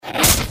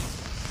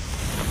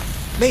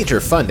Major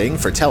funding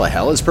for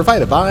Telehell is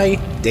provided by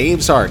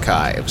Dave's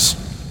Archives.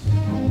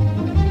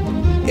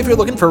 If you're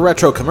looking for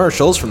retro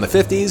commercials from the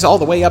 50s all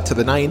the way up to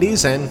the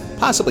 90s and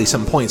possibly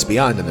some points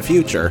beyond in the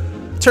future,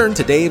 turn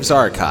to Dave's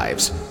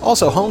Archives,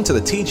 also home to the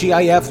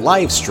TGIF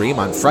live stream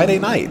on Friday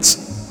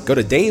nights. Go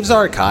to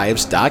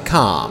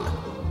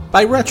davesarchives.com.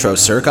 By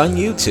RetroCirc on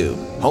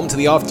YouTube, home to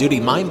the off-duty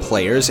Mind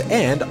Players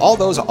and all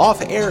those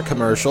off-air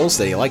commercials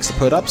that he likes to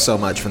put up so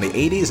much from the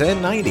 80s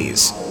and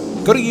 90s.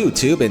 Go to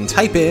YouTube and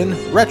type in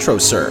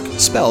RetroCirc,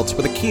 spelt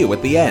with a Q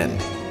at the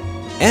end.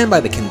 And by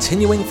the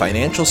continuing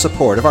financial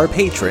support of our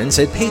patrons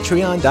at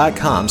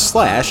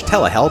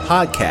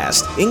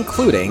patreon.com/telehellpodcast,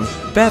 including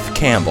Beth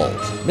Campbell,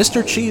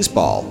 Mr.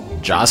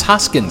 Cheeseball, Joss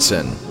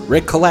Hoskinson,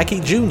 Rick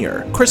Kalacki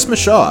Jr., Chris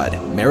Michaud,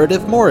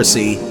 Meredith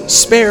Morrissey,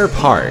 Spare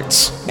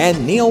Parts,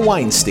 and Neil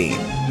Weinstein.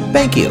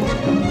 Thank you.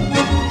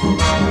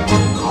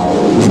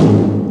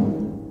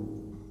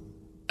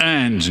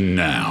 And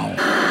now...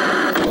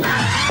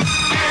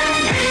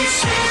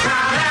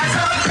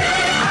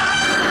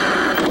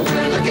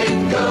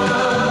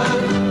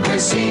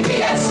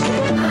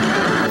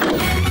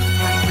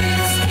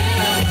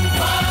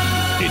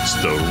 It's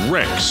the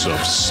Rex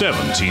of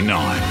 79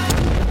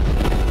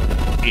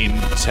 in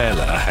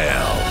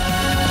Telehell.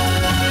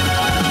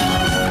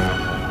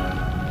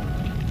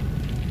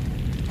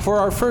 For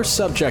our first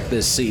subject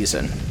this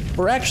season,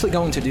 we're actually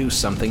going to do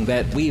something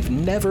that we've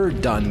never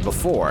done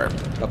before.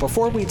 But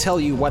before we tell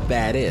you what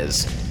that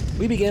is,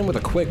 we begin with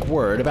a quick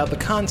word about the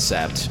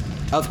concept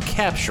of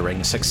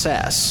capturing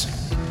success.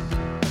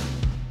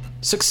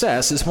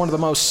 Success is one of the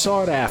most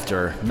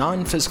sought-after,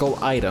 non-physical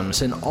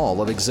items in all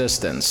of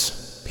existence.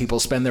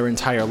 People spend their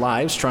entire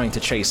lives trying to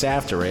chase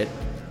after it,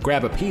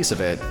 grab a piece of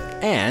it,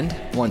 and,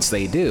 once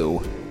they do,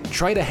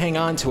 try to hang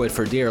on to it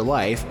for dear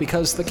life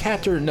because the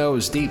captor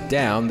knows deep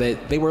down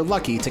that they were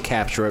lucky to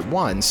capture it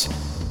once,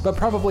 but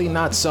probably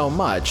not so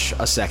much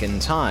a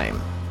second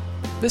time.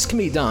 This can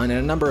be done in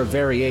a number of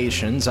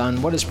variations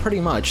on what is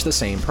pretty much the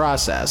same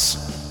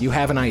process. You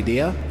have an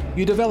idea,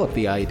 you develop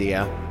the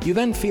idea, you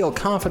then feel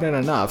confident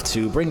enough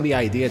to bring the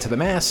idea to the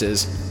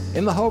masses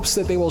in the hopes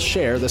that they will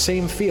share the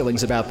same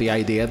feelings about the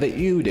idea that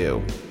you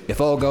do. If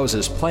all goes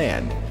as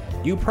planned,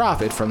 you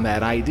profit from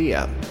that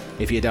idea.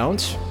 If you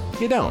don't,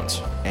 you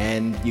don't.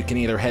 And you can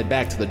either head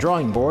back to the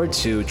drawing board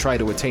to try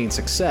to attain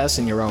success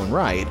in your own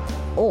right,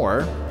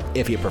 or,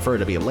 if you prefer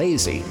to be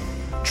lazy,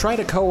 try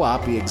to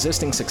co-opt the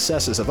existing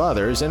successes of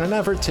others in an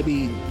effort to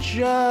be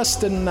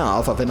just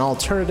enough of an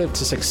alternative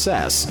to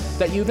success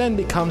that you then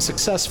become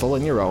successful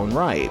in your own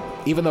right,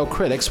 even though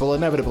critics will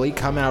inevitably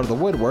come out of the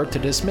woodwork to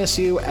dismiss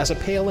you as a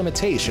pale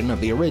imitation of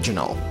the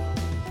original.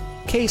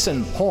 Case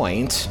in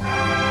point...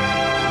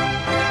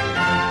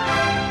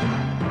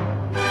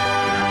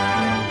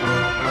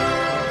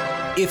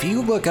 If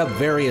you look up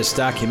various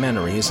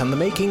documentaries on the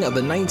making of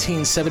the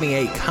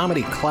 1978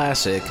 comedy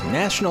classic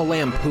National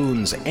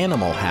Lampoon's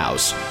Animal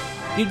House,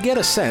 you'd get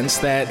a sense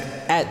that,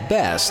 at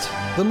best,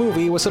 the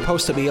movie was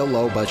supposed to be a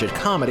low-budget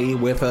comedy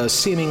with a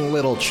seeming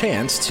little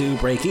chance to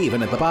break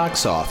even at the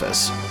box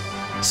office.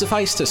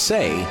 Suffice to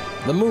say,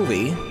 the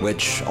movie,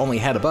 which only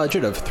had a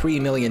budget of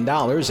 $3 million in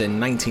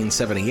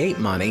 1978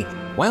 money,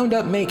 wound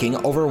up making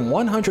over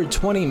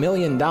 $120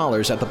 million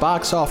at the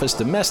box office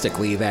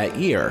domestically that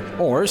year,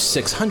 or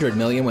 $600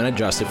 million when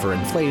adjusted for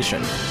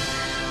inflation.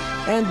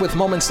 And with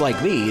moments like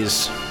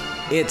these,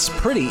 it's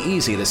pretty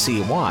easy to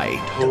see why.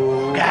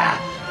 Toga,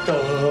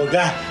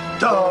 toga,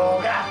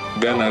 toga.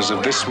 Then as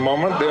of this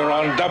moment, they're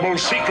on double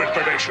secret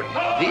probation.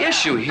 The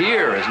issue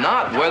here is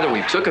not whether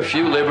we took a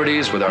few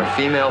liberties with our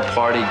female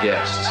party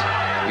guests.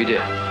 We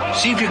did.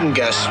 See if you can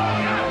guess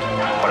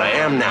what I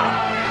am now.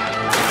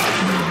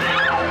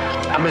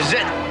 I'm a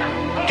Zit.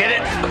 Get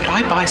it? Could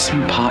I buy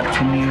some pot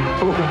from you?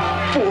 Oh,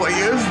 boy,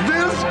 is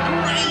this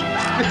great!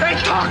 They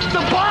tossed the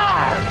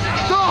bar!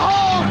 The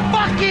whole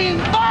fucking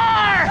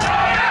bar!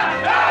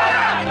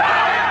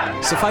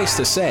 Suffice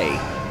to say,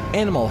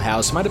 Animal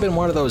House might have been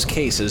one of those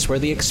cases where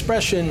the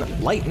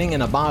expression lightning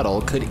in a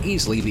bottle could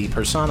easily be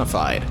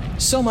personified.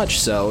 So much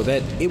so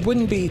that it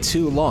wouldn't be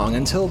too long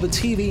until the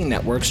TV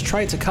networks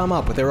tried to come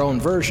up with their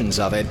own versions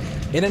of it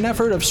in an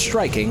effort of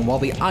striking while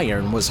the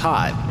iron was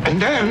hot.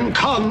 And then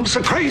comes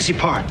the crazy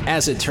part.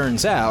 As it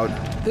turns out,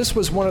 this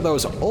was one of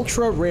those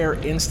ultra-rare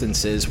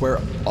instances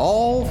where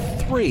all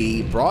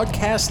three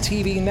broadcast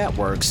TV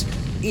networks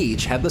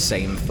each had the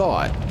same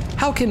thought.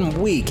 How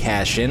can we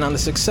cash in on the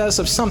success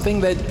of something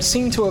that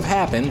seemed to have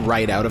happened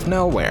right out of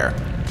nowhere?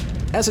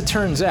 As it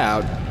turns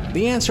out,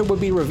 the answer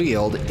would be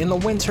revealed in the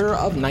winter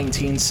of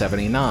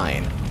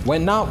 1979,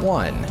 when not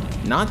one,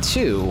 not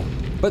two,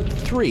 but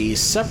three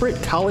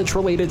separate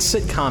college-related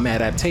sitcom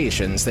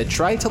adaptations that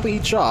tried to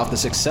leech off the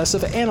success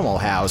of Animal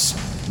House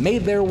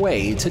made their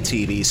way to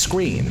TV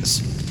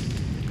screens.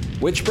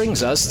 Which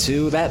brings us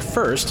to that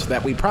first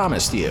that we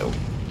promised you.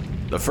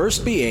 The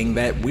first being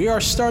that we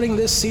are starting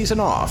this season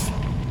off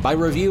by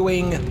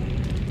reviewing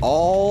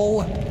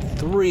all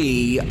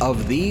three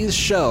of these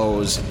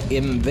shows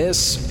in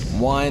this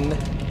one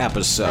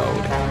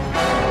episode.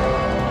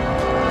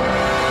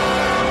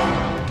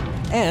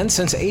 And And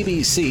since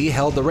ABC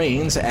held the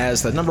reins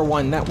as the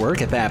 #1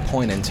 network at that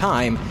point in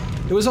time,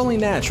 it was only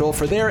natural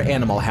for their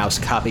Animal House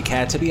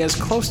copycat to be as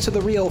close to the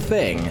real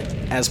thing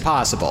as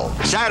possible.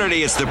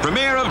 Saturday, it's the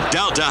premiere of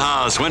Delta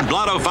House, when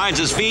Blotto finds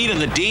his feet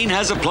and the Dean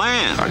has a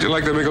plan. How'd you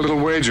like to make a little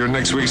wager in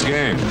next week's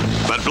game?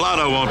 But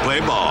Blotto won't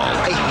play ball.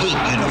 I hate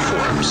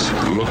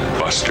uniforms. Look,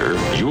 Buster,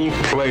 you'll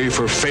play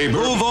for Faber.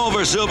 Move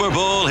over, Silver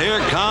Bull. Here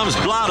comes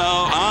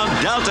Blotto on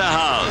Delta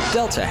House.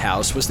 Delta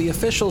House was the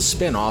official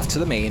spin-off to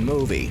the main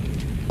movie,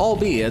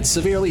 albeit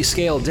severely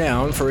scaled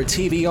down for a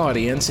TV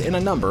audience in a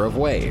number of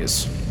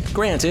ways.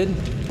 Granted,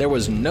 there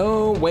was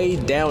no way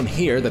down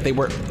here that they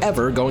were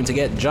ever going to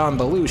get John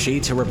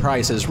Belushi to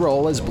reprise his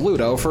role as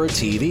Bluto for a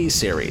TV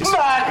series.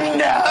 But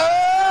no!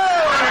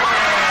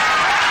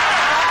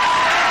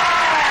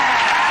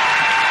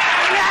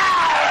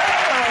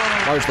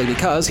 Largely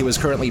because he was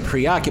currently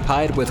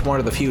preoccupied with one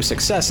of the few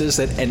successes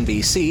that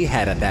NBC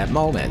had at that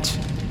moment.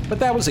 But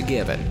that was a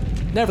given.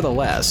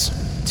 Nevertheless,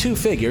 two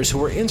figures who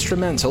were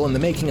instrumental in the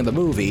making of the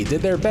movie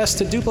did their best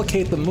to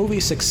duplicate the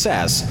movie's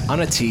success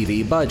on a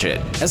TV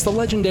budget, as the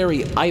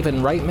legendary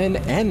Ivan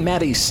Reitman and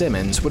Maddie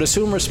Simmons would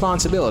assume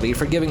responsibility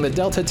for giving the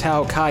Delta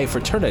Tau Chi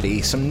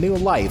fraternity some new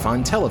life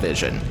on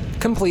television,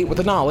 complete with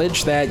the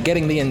knowledge that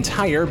getting the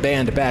entire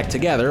band back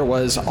together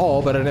was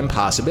all but an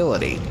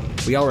impossibility.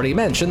 We already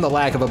mentioned the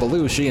lack of a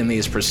Belushi in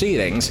these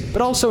proceedings,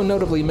 but also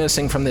notably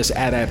missing from this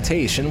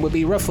adaptation would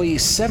be roughly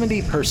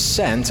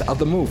 70% of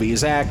the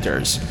movie's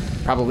actors,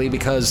 probably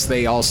because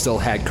they all still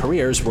had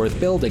careers worth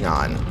building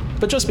on.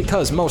 But just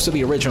because most of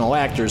the original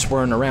actors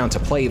weren't around to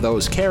play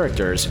those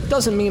characters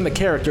doesn't mean the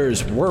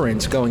characters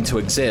weren't going to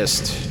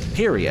exist,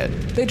 period.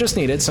 They just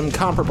needed some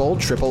comparable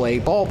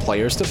AAA ball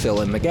players to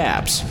fill in the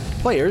gaps.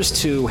 Players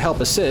to help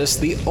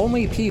assist the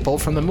only people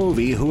from the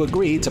movie who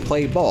agreed to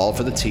play ball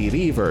for the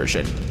TV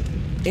version,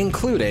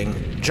 including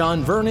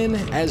John Vernon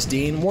as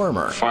Dean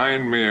Wormer,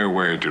 Find me a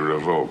way to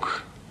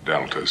revoke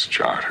Delta's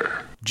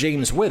charter.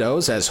 James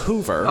Widows as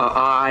Hoover,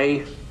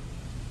 I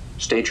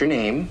state your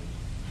name.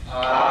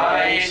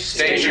 I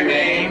state your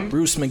name.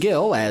 Bruce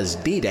McGill as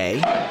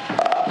D-Day,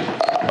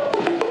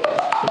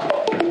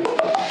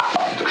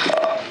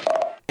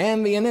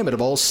 and the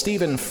inimitable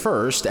Stephen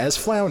Furst as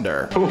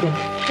Flounder.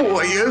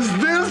 Boy, is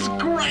this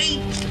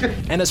great!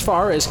 And as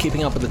far as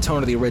keeping up with the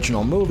tone of the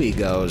original movie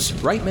goes,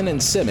 Reitman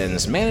and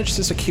Simmons managed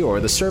to secure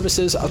the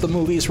services of the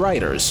movie's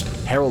writers,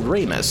 Harold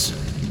Ramis,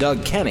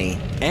 Doug Kenny,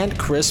 and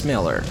Chris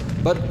Miller,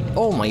 but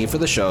only for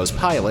the show's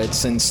pilot,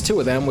 since two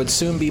of them would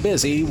soon be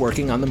busy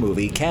working on the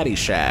movie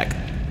Caddyshack.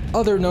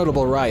 Other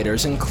notable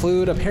writers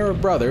include a pair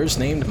of brothers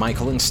named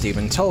Michael and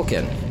Stephen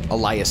Tolkien,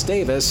 Elias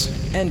Davis,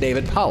 and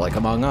David Pollock,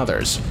 among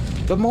others.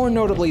 But more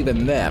notably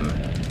than them,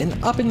 an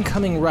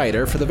up-and-coming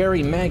writer for the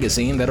very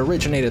magazine that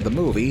originated the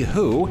movie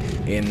who,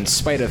 in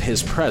spite of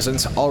his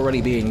presence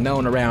already being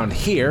known around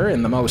here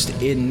in the most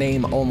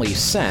in-name-only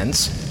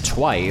sense,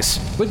 twice,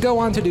 would go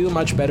on to do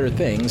much better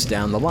things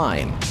down the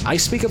line. I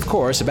speak, of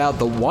course, about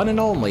the one and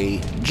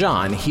only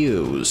John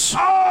Hughes.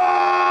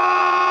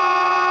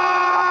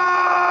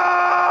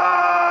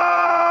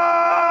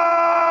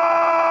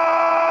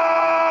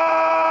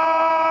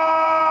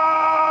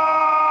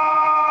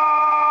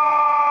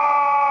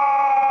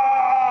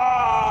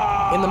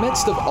 In the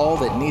midst of all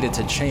that needed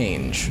to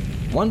change,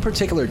 one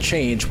particular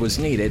change was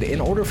needed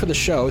in order for the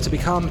show to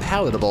become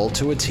palatable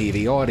to a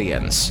TV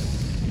audience.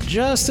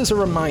 Just as a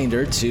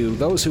reminder to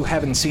those who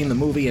haven't seen the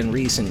movie in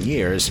recent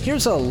years,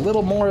 here's a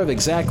little more of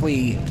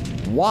exactly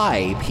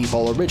why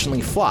people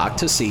originally flocked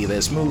to see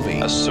this movie.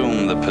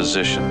 Assume the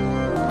position.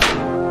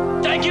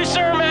 Thank you,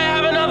 sir. May I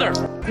have another?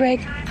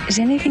 Greg, is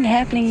anything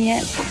happening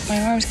yet?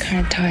 My arm's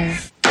kind of tired.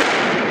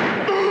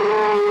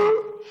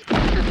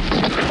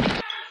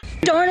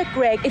 Darn it,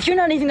 Greg. If you're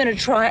not even going to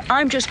try,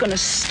 I'm just going to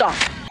stop.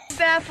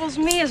 Baffles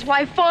me is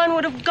why Fawn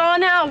would have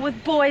gone out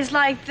with boys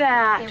like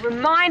that. They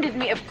reminded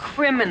me of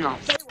criminals.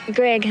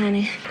 Greg,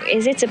 honey,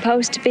 is it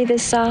supposed to be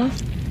this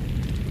soft?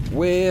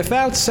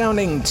 Without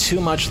sounding too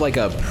much like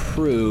a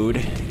prude,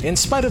 in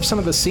spite of some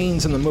of the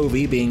scenes in the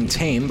movie being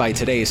tame by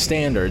today's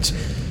standards,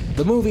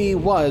 the movie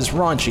was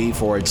raunchy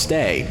for its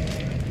day.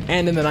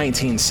 And in the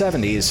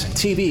 1970s,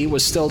 TV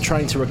was still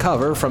trying to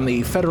recover from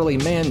the federally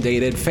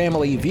mandated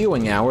family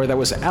viewing hour that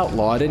was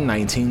outlawed in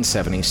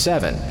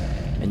 1977.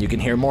 And you can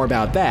hear more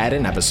about that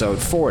in episode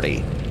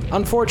 40.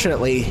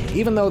 Unfortunately,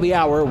 even though the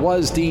hour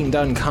was deemed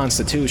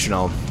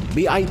unconstitutional,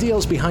 the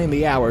ideals behind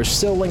the hour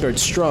still lingered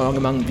strong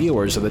among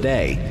viewers of the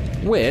day,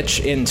 which,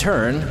 in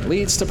turn,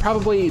 leads to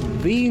probably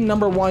the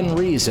 #1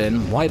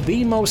 reason why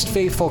the most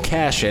faithful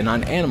cash-in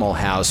on Animal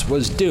House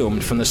was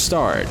doomed from the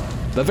start.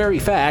 The very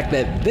fact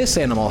that this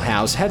Animal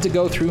House had to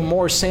go through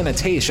more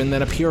sanitation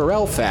than a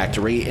Purell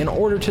factory in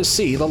order to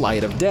see the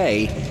light of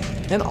day,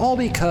 and all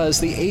because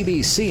the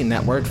ABC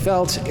network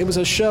felt it was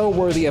a show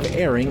worthy of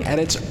airing at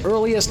its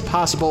earliest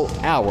possible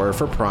hour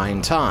for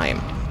prime time.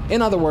 In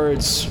other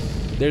words,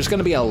 there's going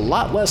to be a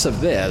lot less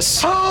of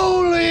this.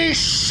 Holy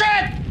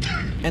shit!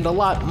 And a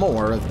lot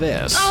more of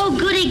this. Oh,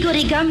 goody,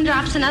 goody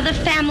gumdrops and other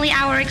family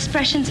hour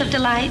expressions of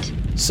delight.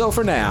 So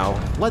for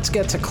now, let's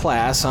get to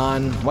class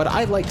on what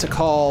I like to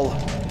call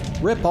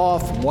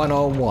Rip-Off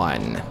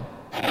 101.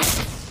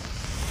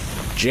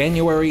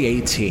 January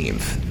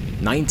 18th,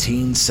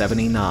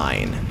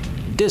 1979.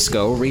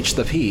 Disco reached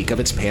the peak of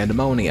its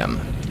pandemonium.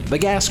 The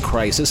gas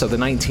crisis of the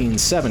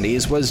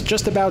 1970s was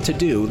just about to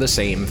do the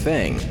same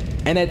thing.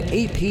 And at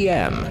 8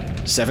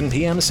 p.m., 7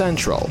 p.m.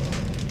 Central,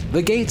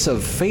 the gates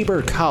of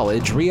Faber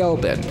College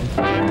reopened.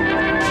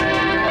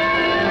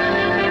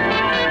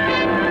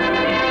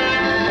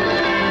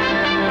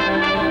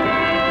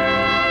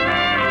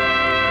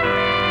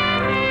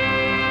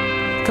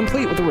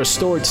 Complete with a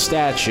restored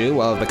statue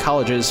of the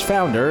college's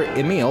founder,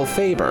 Emil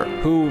Faber,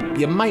 who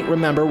you might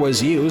remember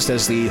was used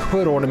as the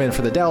hood ornament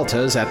for the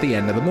Deltas at the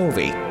end of the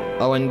movie.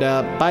 Oh, and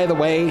by the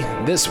way,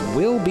 this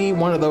will be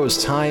one of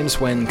those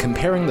times when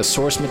comparing the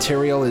source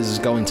material is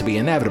going to be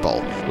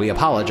inevitable. We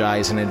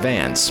apologize in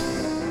advance.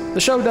 The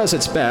show does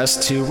its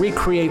best to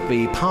recreate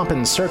the pomp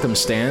and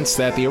circumstance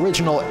that the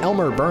original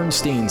Elmer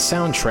Bernstein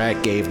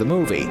soundtrack gave the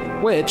movie,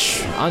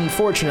 which,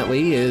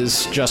 unfortunately,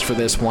 is just for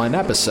this one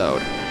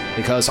episode,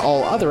 because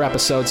all other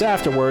episodes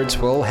afterwards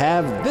will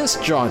have this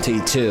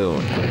jaunty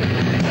tune.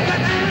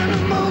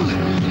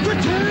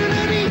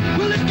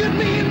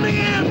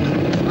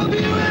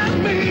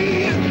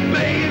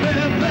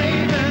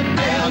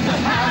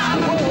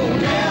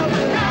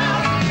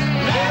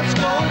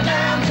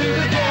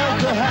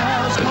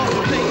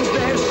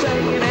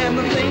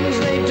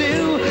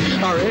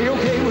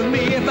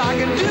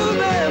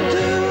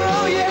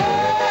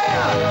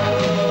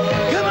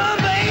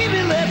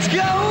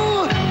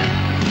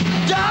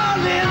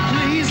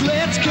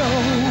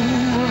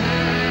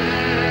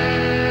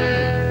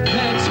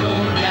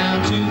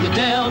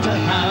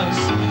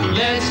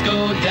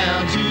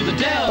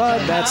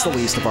 That's the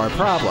least of our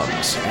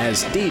problems,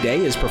 as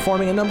D-Day is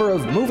performing a number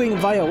of moving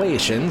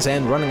violations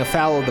and running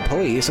afoul of the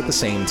police at the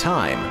same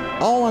time,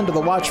 all under the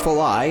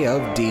watchful eye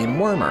of Dean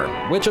Wormer,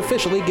 which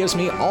officially gives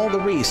me all the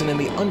reason in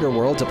the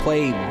underworld to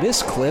play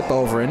this clip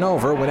over and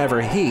over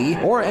whenever he,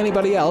 or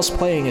anybody else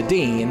playing a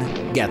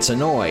Dean, gets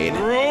annoyed.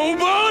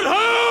 Robot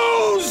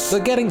House!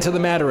 So getting to the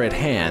matter at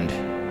hand,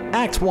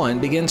 Act 1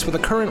 begins with the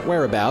current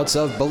whereabouts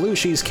of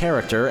Belushi's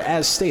character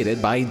as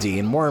stated by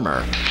Dean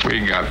Wormer.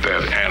 We got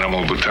that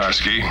animal,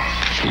 Blutarsky.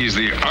 He's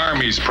the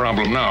Army's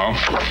problem now.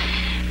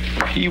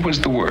 He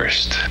was the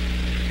worst.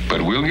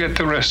 But we'll get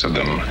the rest of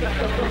them,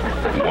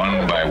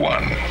 one by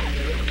one.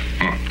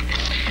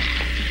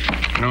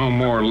 No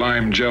more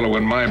lime jello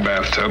in my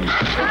bathtub.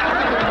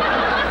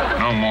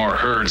 No more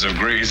herds of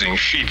grazing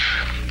sheep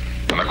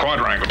in the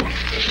quadrangle.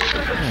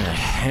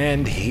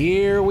 And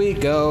here we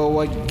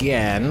go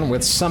again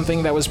with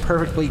something that was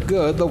perfectly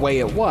good the way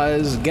it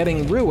was,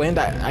 getting ruined,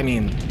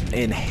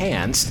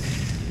 enhanced,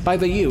 by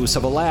the use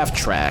of a laugh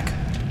track.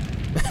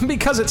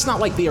 Because it's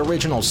not like the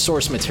original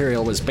source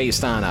material was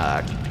based on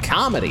a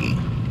comedy,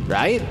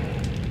 right?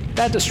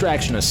 That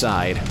distraction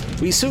aside,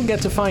 we soon get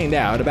to find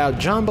out about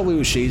John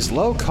Belushi's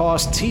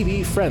low-cost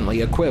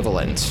TV-friendly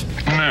equivalent.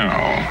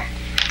 No,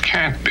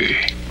 can't be.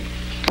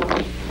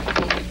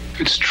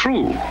 It's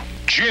true.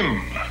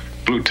 Jim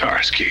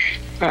Blutarsky.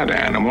 That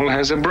animal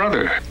has a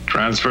brother.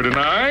 Transfer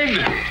denied.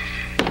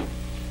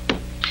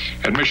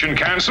 Admission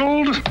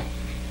canceled.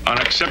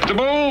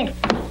 Unacceptable.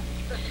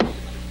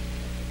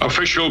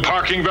 Official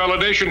parking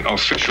validation.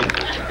 Official.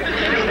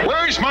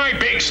 Where's my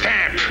big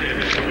stamp?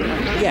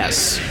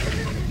 Yes,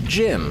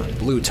 Jim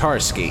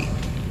Blutarsky,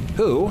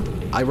 who,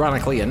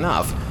 ironically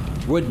enough,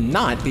 would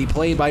not be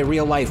played by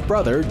real-life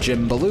brother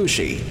Jim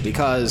Belushi,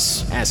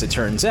 because, as it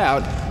turns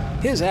out,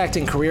 his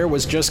acting career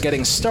was just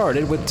getting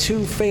started with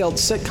 2 failed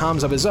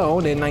sitcoms of his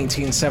own in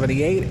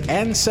 1978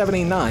 and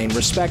 79,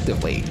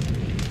 respectively.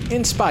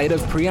 In spite of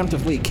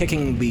preemptively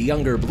kicking the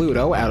younger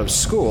Bluto out of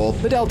school,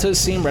 the Deltas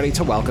seem ready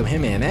to welcome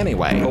him in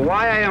anyway.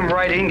 Why I am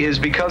writing is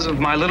because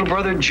of my little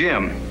brother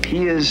Jim.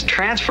 He is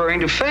transferring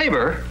to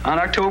Faber on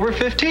October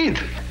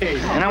 15th.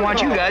 And I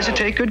want you guys to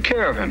take good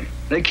care of him.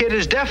 The kid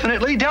is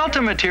definitely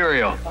Delta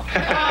material.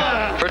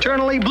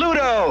 Fraternally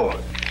Bluto.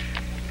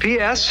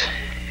 P.S.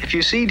 If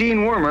you see Dean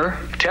Wormer,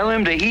 tell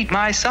him to eat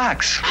my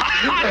socks.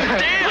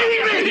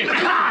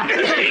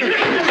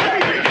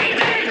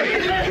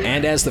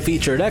 And as the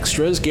featured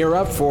extras gear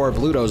up for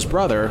Bluto's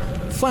brother,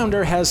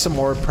 Flounder has some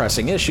more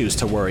pressing issues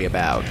to worry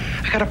about.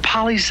 I got a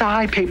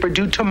poli-sci paper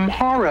due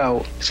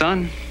tomorrow.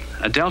 Son,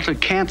 a Delta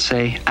can't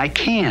say, I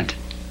can't.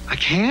 I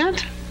can't?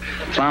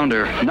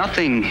 Flounder,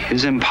 nothing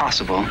is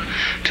impossible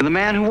to the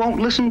man who won't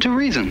listen to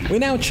reason. We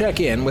now check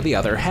in with the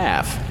other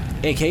half,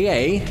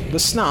 aka the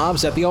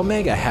snobs at the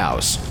Omega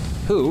House,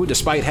 who,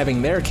 despite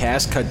having their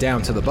cast cut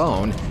down to the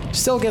bone,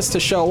 still gets to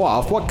show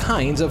off what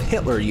kinds of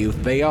Hitler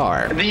youth they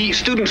are. The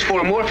Students for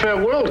a More Fair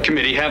World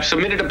Committee have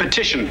submitted a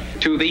petition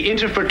to the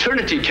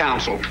Interfraternity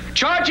Council,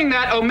 charging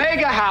that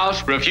Omega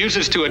House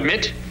refuses to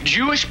admit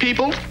Jewish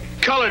people,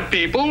 colored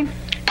people,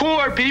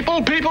 poor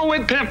people, people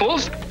with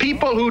pimples,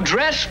 people who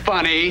dress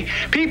funny,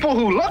 people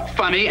who look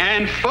funny,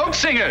 and folk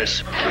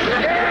singers.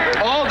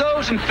 All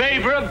those in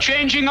favor of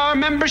changing our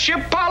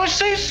membership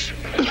policies?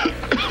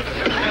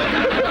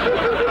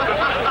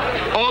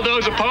 All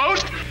those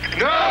opposed?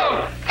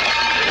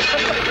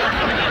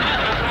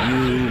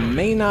 You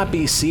may not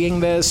be seeing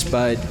this,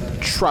 but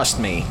trust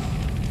me,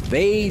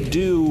 they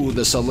do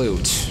the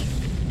salute.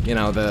 You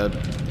know, the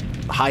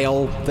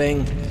Heil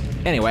thing.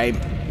 Anyway,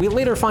 we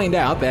later find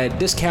out that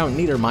Discount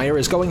Niedermeyer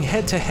is going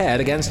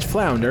head-to-head against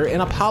Flounder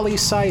in a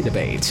poli-sci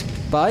debate.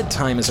 But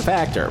time is a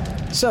factor.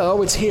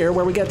 So it's here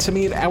where we get to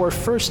meet our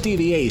first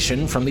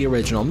deviation from the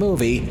original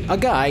movie, a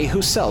guy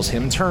who sells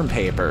him term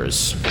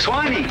papers.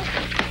 Swiney,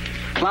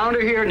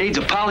 Flounder here needs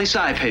a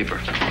poli-sci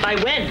paper. By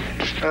when?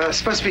 It's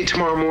supposed to be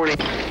tomorrow morning.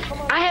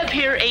 I have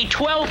here a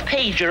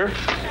 12-pager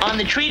on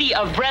the Treaty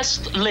of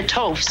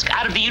Brest-Litovsk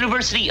out of the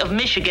University of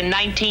Michigan,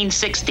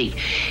 1960.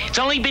 It's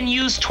only been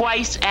used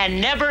twice and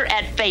never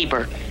at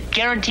Faber.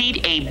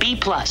 Guaranteed a B+.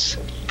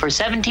 For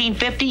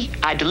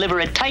 $17.50, I deliver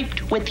it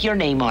typed with your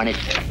name on it.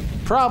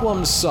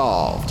 Problem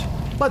solved.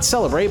 Let's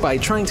celebrate by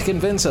trying to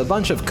convince a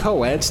bunch of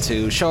co-eds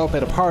to show up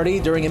at a party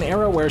during an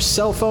era where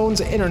cell phones,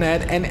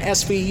 internet, and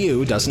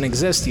SVU doesn't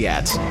exist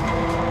yet.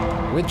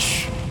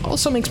 Which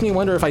also makes me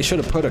wonder if I should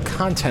have put a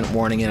content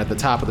warning in at the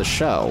top of the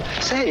show.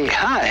 Say,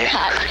 hi.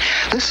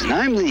 Listen,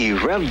 I'm the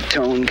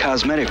Revtone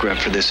cosmetic rep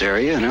for this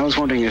area, and I was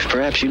wondering if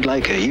perhaps you'd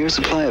like a year's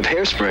supply of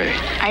hairspray.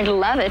 I'd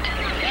love it.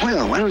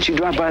 Well, why don't you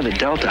drop by the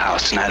Delta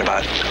House tonight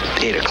about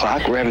 8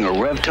 o'clock? We're having a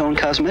Revtone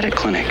cosmetic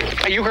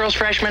clinic. Are you girls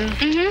freshmen?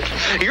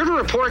 Mm-hmm. You're to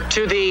report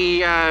to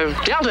the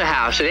Delta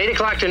House at 8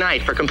 o'clock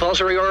tonight for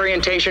compulsory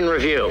orientation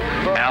review.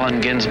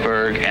 Allen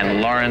Ginsberg and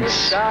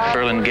Lawrence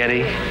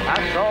Ferlinghetti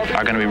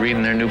are going to be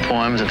reading their new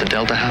poems at the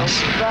Delta House.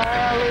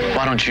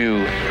 Why don't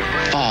you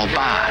fall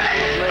by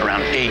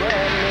around 8?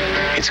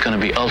 It's going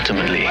to be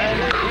ultimately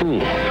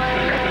cool.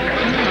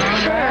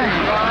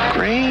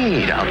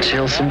 Great, I'll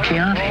chill some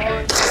Chianti.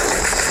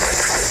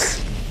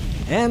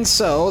 And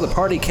so, the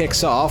party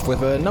kicks off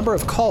with a number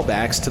of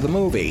callbacks to the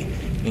movie,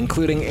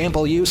 including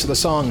ample use of the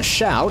song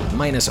Shout,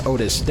 minus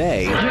Otis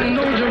Day. You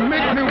know you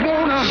make me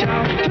wanna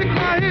kick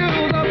my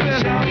heels up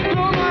and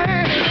throw my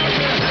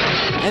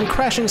hands. And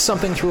crashing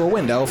something through a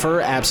window for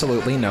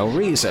absolutely no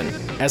reason,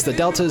 as the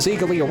Deltas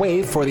eagerly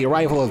await for the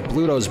arrival of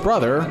Bluto's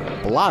brother,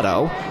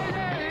 Blotto.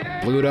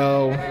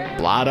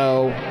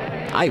 Blotto.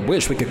 I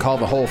wish we could call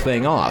the whole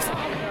thing off,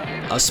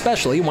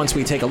 especially once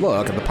we take a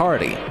look at the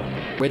party,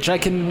 which I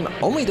can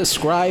only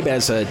describe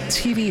as a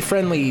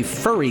TV-friendly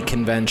furry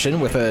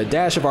convention with a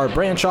dash of our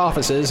branch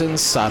offices in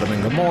Sodom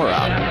and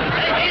Gomorrah.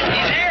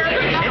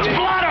 It's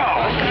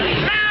Blotto!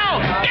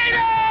 Now,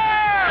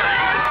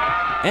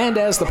 And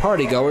as the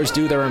partygoers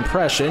do their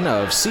impression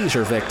of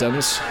seizure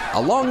victims,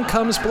 along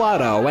comes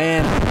Blotto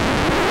and...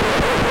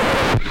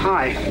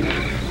 Hi,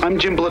 I'm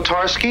Jim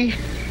Blatarski.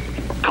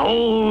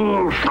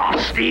 Cold,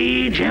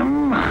 frosty,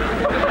 Jim.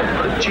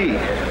 Gee,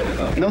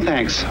 no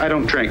thanks. I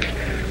don't drink.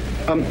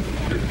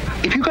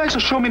 If you guys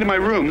will show me to my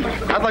room,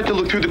 I'd like to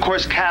look through the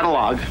course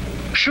catalog.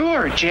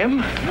 Sure,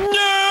 Jim.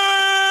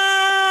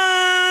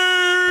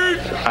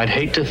 I'd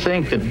hate to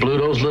think that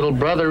Bluto's little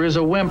brother is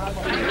a wimp.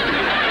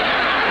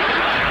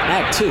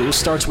 Act 2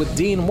 starts with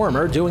Dean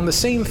Wormer doing the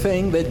same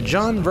thing that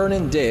John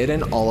Vernon did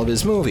in all of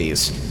his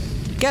movies.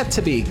 Get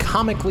to be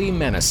comically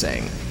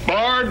menacing.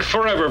 Barred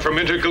forever from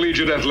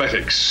intercollegiate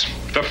athletics.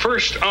 The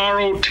first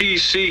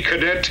ROTC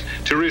cadet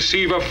to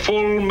receive a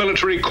full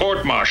military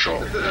court-martial.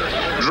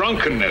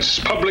 Drunkenness,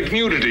 public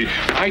nudity.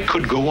 I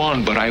could go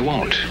on, but I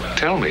won't.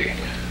 Tell me,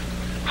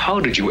 how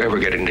did you ever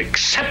get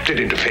accepted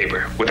into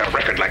Faber with a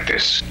record like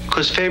this?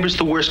 Because Faber's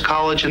the worst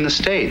college in the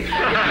state.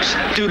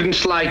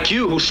 Students like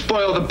you who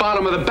spoil the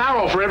bottom of the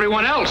barrel for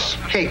everyone else.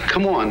 Hey,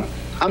 come on.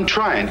 I'm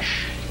trying.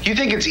 You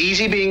think it's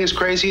easy being as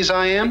crazy as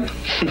I am?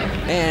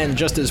 And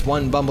just as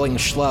one bumbling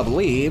schlub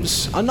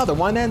leaves, another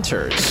one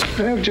enters.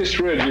 I've just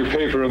read your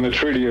paper on the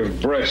Treaty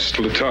of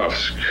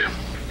Brest-Litovsk.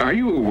 Are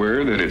you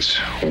aware that it's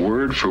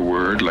word for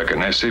word like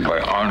an essay by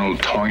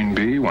Arnold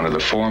Toynbee, one of the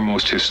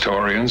foremost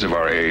historians of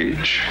our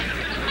age?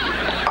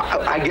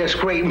 I guess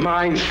great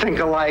minds think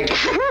alike.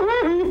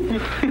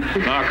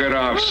 Knock it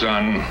off,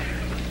 son.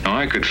 Now,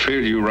 I could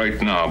fail you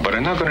right now, but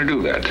I'm not going to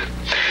do that.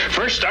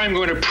 First, I'm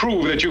going to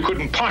prove that you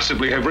couldn't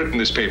possibly have written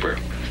this paper.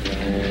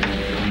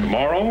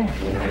 Tomorrow,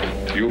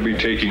 you'll be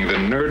taking the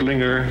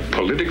Nerdlinger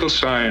Political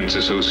Science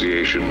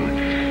Association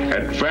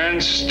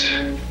Advanced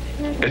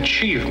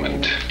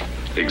Achievement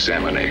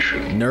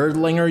Examination.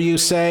 Nerdlinger, you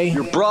say?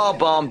 Your bra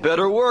bomb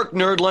better work,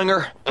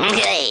 Nerdlinger.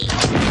 Okay.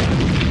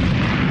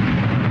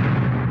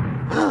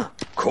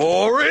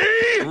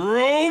 Corey!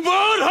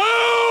 Robot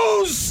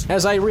House!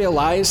 As I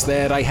realize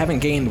that I haven't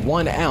gained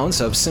 1 ounce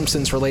of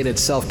Simpsons-related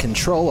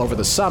self-control over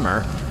the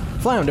summer,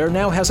 Flounder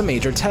now has a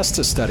major test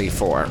to study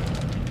for.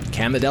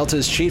 Can the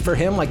Deltas cheat for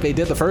him like they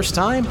did the first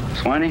time?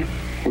 Swiney,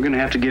 we're going to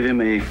have to give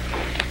him a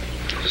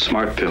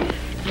smart pill.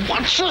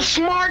 What's a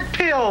smart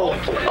pill?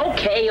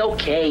 Okay.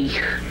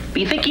 But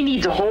you think he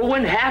needs a whole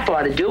one? Half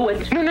ought to do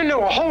it.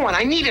 No, a whole one.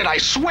 I need it. I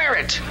swear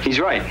it. He's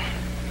right.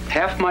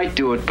 Half might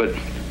do it, but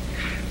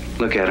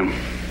look at him.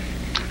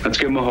 Let's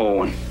give him a whole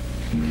one.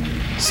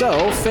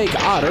 So, Fake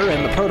Otter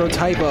and the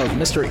prototype of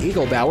Mr.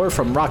 Eaglebauer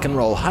from Rock and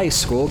Roll High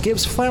School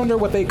gives Flounder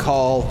what they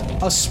call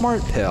a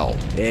smart pill.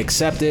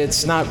 Except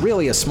it's not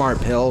really a smart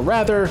pill,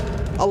 rather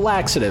a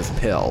laxative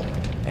pill.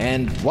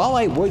 And while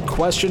I would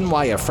question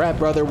why a frat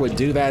brother would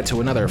do that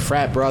to another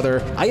frat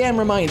brother, I am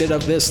reminded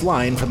of this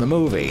line from the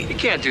movie. You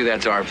can't do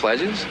that to our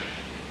pledges.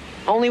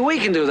 Only we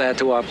can do that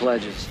to our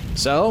pledges.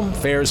 So,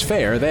 fair's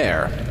fair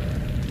there.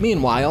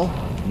 Meanwhile,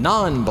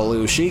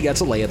 non-Belushi gets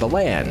a lay of the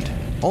land,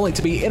 only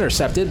to be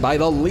intercepted by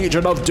the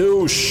Legion of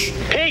Douche.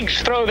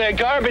 Pigs throw their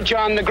garbage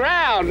on the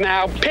ground.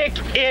 Now pick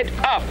it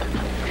up.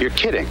 You're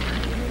kidding.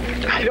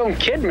 I don't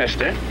kid,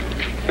 mister.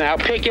 Now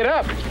pick it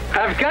up.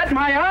 I've got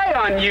my eye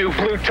on you,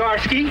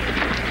 Blutarsky.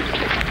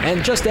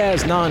 And just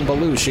as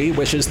non-Belushi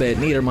wishes that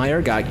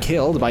Niedermeyer got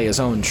killed by his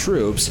own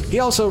troops, he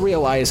also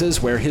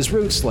realizes where his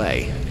roots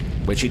lay,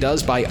 which he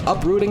does by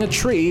uprooting a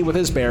tree with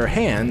his bare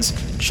hands,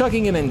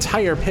 chugging an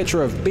entire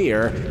pitcher of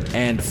beer,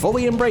 and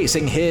fully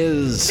embracing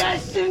his...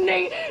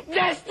 Destiny!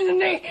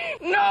 Destiny!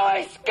 No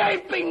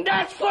escaping!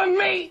 That's for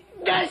me!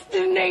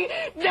 Destiny!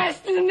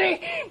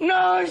 Destiny!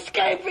 No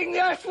escaping!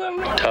 That's for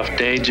me! Tough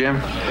day, Jim?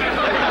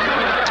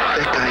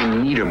 That guy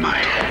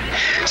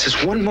Niedermeyer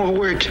says one more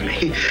word to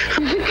me.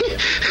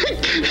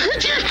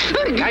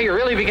 Now you're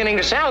really beginning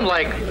to sound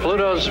like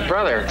Pluto's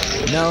brother.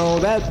 No,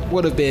 that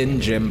would have been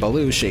Jim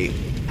Belushi.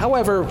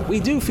 However, we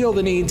do feel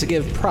the need to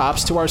give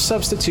props to our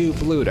substitute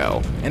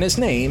Bluto, and his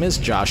name is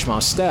Josh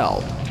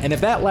Mostel. And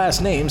if that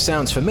last name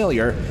sounds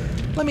familiar,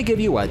 let me give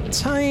you a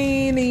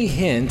tiny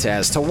hint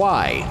as to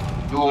why.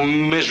 You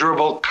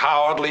miserable,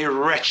 cowardly,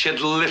 wretched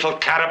little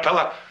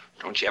caterpillar.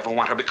 Don't you ever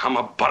want to become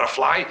a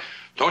butterfly?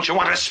 Don't you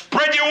want to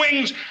spread your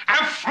wings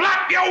and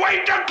flap your way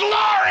to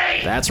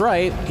glory? That's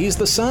right, he's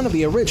the son of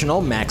the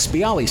original Max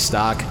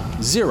Bialystock,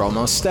 Zero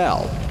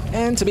Mostel.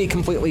 And to be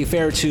completely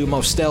fair to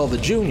Mostel the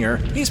Jr.,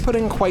 he's put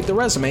in quite the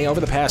resume over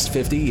the past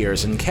 50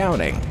 years and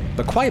counting.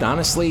 But quite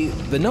honestly,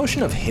 the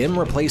notion of him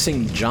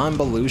replacing John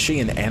Belushi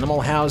in Animal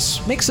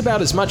House makes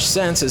about as much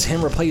sense as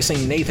him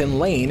replacing Nathan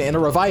Lane in a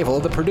revival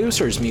of the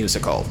Producers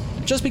musical.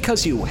 Just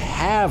because you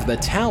have the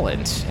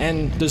talent,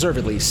 and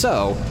deservedly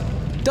so,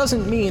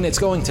 doesn't mean it's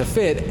going to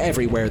fit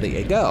everywhere that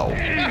you go.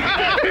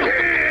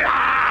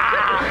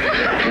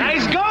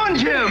 Nice going,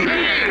 Jim!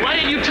 Why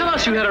didn't you tell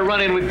us you had a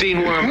run-in with Dean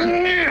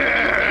Wormer?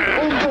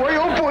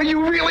 Oh boy,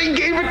 you really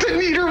gave it to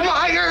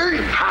Niedermeyer!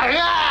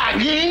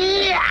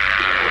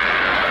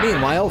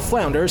 Meanwhile,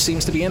 Flounder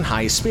seems to be in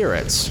high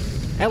spirits,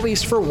 at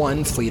least for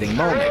one fleeting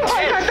moment.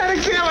 I got that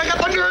again! I got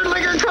the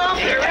Nerdlinger Cup!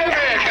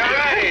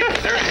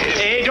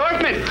 Hey,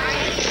 Dorfman.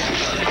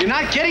 You're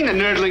not getting the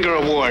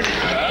Nerdlinger Award.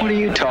 What are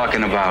you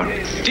talking about?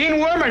 Dean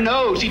Wormer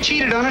knows he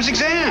cheated on his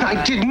exam.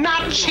 I did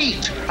not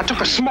cheat! I took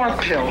a smart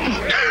pill.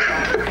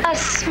 A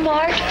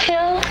smart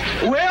pill?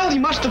 Well, you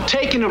must have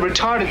taken a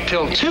retarded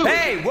pill, too.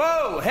 Hey,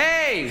 whoa,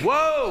 hey,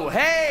 whoa,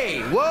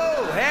 hey,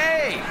 whoa,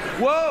 hey,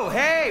 whoa,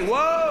 hey,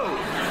 whoa,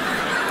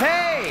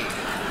 hey,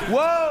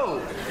 whoa,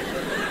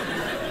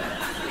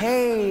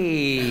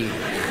 hey.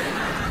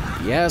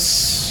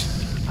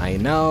 Yes, I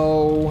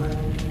know,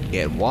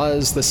 it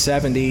was the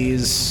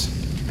 70s.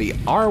 The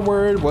R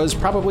word was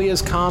probably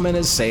as common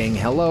as saying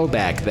hello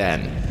back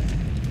then.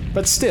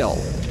 But still,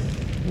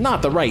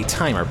 not the right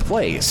time or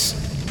place.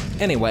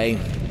 Anyway,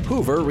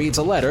 Hoover reads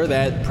a letter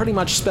that pretty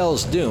much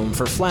spells doom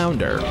for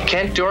Flounder.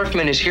 Kent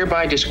Dorfman is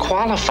hereby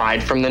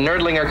disqualified from the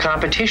Nerdlinger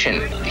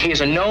competition. He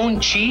is a known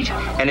cheat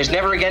and is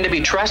never again to be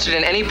trusted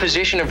in any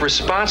position of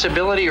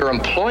responsibility or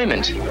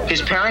employment.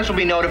 His parents will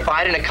be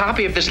notified, and a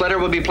copy of this letter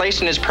will be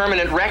placed in his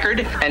permanent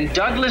record, and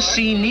Douglas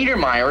C.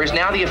 Niedermeyer is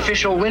now the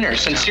official winner.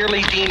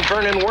 Sincerely, Dean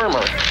Vernon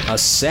Wormer. A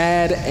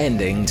sad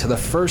ending to the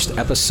first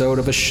episode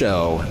of a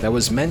show that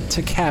was meant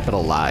to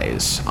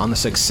capitalize on the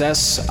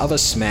success of a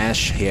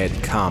smash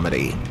hit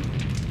comedy.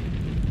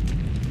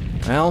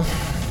 Well,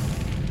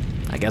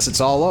 I guess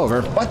it's all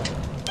over. What?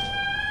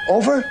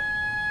 Over?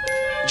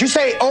 Did you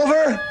say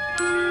over?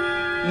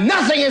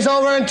 Nothing is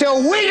over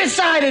until we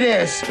decide it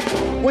is.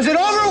 Was it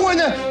over when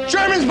the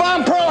Germans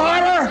bombed Pearl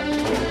Harbor?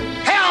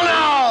 Hell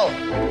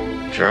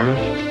no! German?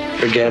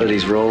 Forget it,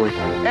 he's rolling.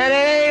 And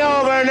it ain't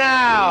over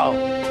now.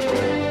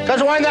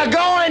 Because when the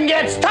going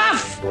gets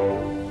tough,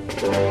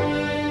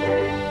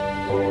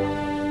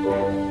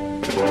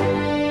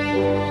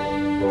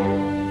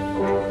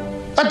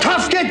 the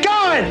tough get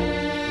going.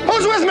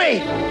 Who's with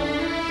me?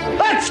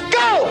 Let's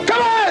go!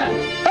 Come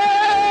on!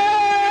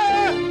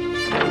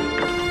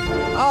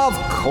 Of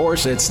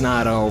course it's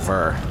not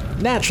over.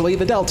 Naturally,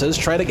 the Deltas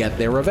try to get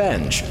their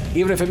revenge,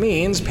 even if it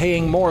means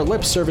paying more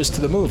lip service to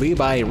the movie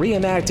by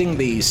reenacting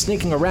the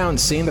sneaking around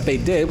scene that they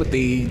did with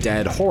the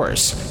dead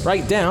horse,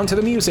 right down to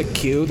the music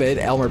cue that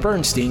Elmer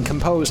Bernstein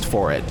composed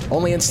for it.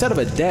 Only instead of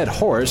a dead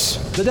horse,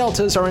 the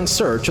Deltas are in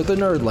search of the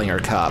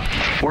Nerdlinger Cup.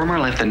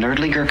 Wormer left the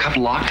Nerdlinger Cup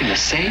locked in a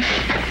safe?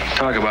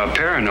 Talk about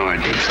paranoid.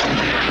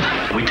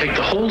 We take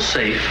the whole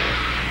safe,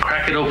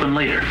 crack it open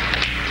later.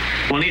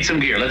 We'll need some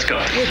gear. Let's go.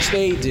 Which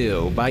they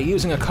do by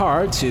using a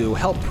card to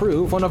help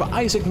prove one of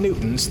Isaac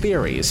Newton's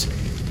theories.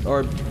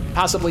 Or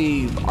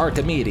possibly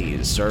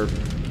Archimedes, or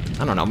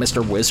I don't know,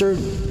 Mr. Wizard?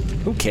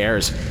 Who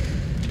cares?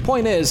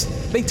 Point is,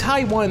 they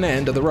tie one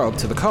end of the rope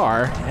to the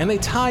car, and they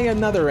tie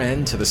another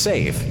end to the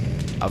safe.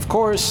 Of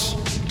course,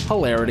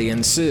 hilarity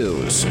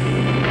ensues. All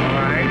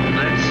right,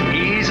 let's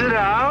ease it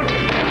out.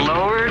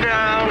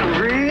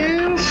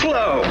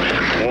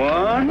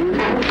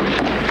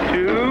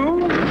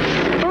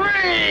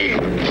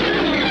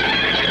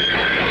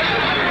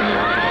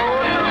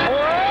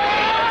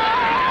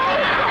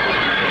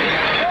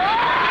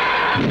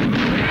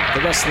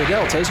 rest of the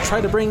Deltas try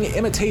to bring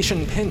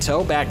imitation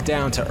Pinto back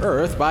down to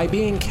Earth by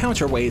being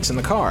counterweights in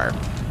the car,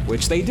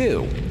 which they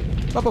do.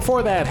 But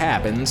before that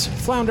happens,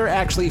 Flounder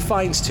actually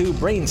finds 2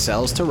 brain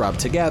cells to rub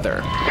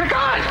together.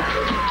 Guys!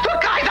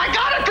 Look, guys, I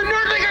got it! The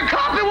Nerdlinger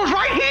Cup! It was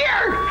right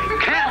here!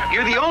 Kent,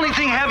 you're the only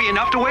thing heavy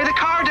enough to weigh the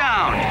car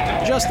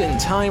down. Just in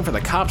time for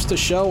the cops to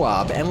show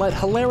up and let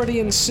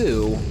hilarity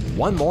ensue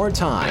one more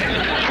time.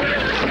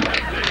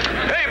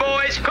 Hey,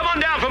 boys, come on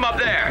down from up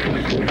there.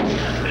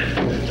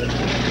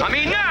 I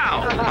mean now.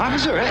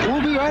 Officer,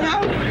 we'll be right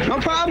out. No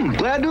problem.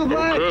 Glad to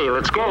oblige. Okay,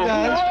 let's go.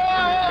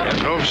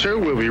 Officer,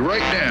 we'll be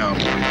right down.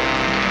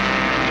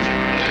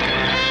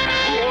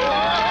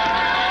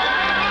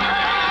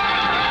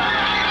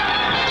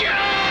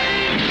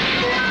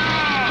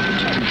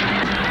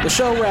 The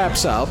show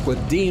wraps up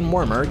with Dean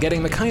Wormer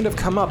getting the kind of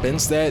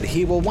comeuppance that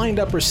he will wind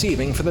up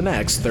receiving for the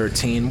next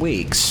 13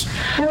 weeks.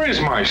 Where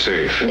is my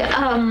safe?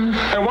 And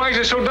why is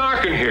it so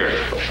dark in here?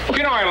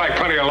 You know I like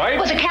plenty of light.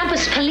 Well, the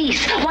campus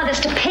police want us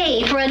to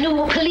pay for a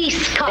new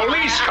police car.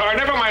 Police car?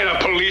 Never mind a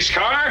police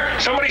car.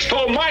 Somebody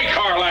stole my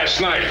car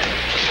last night.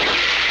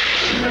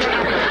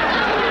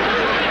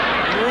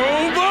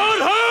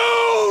 Robot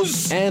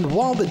house! And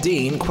while the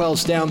Dean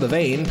quells down the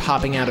vein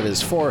popping out of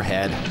his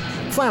forehead,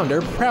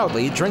 Flounder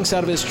proudly drinks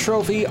out of his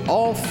trophy,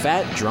 all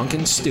fat, drunk,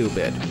 and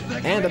stupid.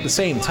 And at the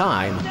same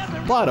time,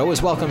 Blotto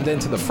is welcomed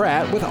into the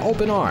frat with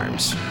open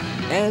arms.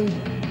 And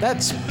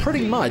that's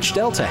pretty much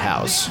Delta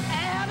House.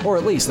 Or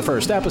at least the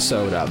first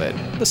episode of it.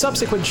 The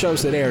subsequent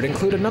shows that aired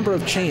include a number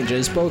of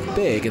changes, both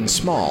big and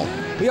small.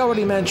 We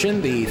already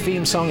mentioned the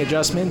theme song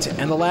adjustment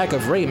and the lack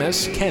of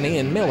Ramis, Kenny,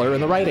 and Miller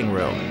in the writing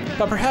room.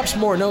 But perhaps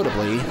more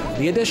notably,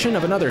 the addition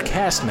of another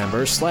cast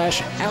member /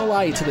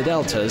 ally to the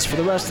Deltas for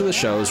the rest of the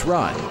show's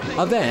run.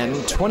 A then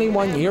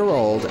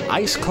 21-year-old,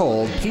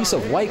 ice-cold piece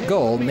of white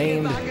gold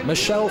named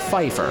Michelle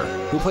Pfeiffer,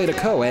 who played a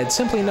co-ed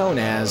simply known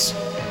as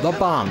the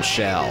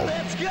Bombshell.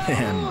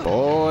 And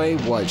boy,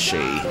 was she.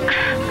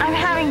 I'm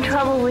having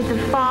trouble with the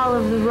fall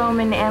of the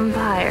Roman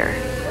Empire.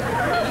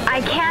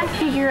 I can't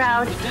figure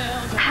out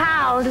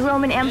how the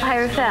Roman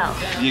Empire fell.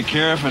 Do you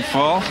care if it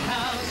falls?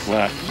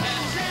 What?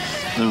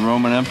 The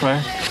Roman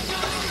Empire?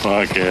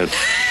 Fuck it.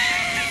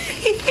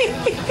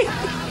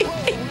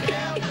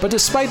 But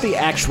despite the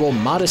actual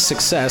modest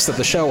success that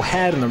the show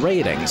had in the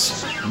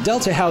ratings,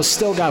 Delta House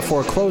still got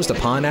foreclosed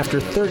upon after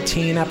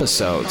 13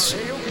 episodes.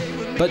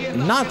 But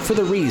not for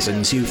the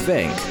reasons you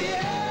think.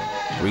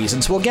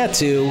 Reasons we'll get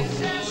to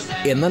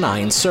in the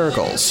 9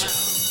 circles.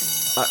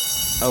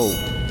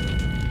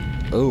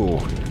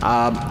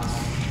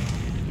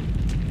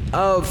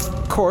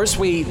 Of course,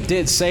 we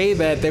did say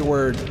that there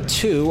were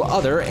 2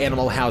 other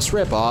Animal House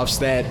ripoffs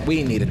that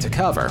we needed to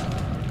cover.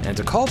 And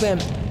to call them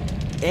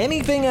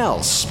anything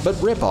else but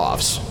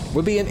ripoffs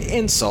would be an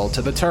insult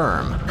to the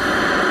term.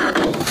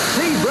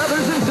 See,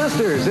 brothers and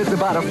sisters, it's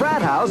about a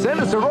frat house and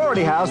a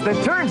sorority house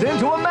that turns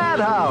into a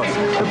madhouse.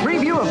 The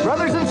preview of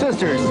Brothers and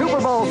Sisters,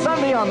 Super Bowl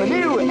Sunday on the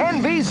new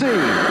NBC.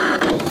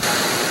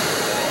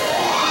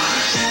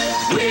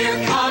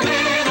 We're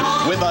coming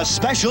on with a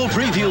special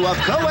preview of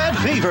Co-Ed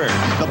Fever.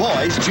 The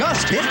boys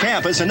just hit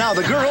campus, and now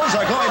the girls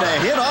are going to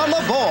hit on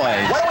the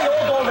boys. Why don't we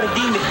all go over to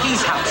Dean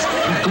McPhee's house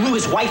and glue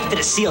his wife to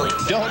the ceiling?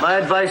 My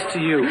advice to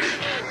you is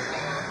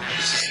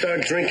to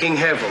start drinking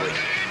heavily.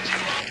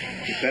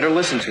 You better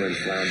listen to him,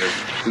 Flounder.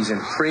 He's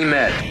in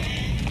pre-med.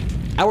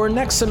 Our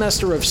next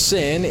semester of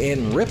sin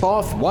in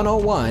Ripoff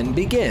 101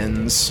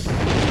 begins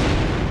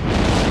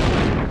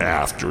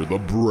after the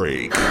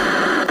break.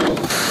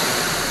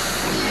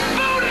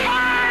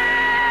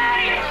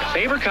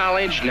 Faber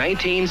College,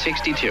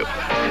 1962.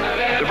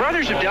 The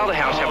brothers of Delta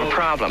House have a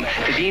problem.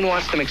 The dean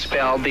wants them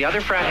expelled, the other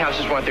frat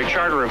houses want their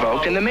charter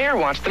revoked, and the mayor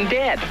wants them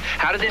dead.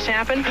 How did this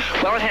happen?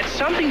 Well, it had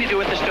something to do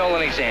with the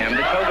stolen exam,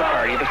 the toga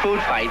party, the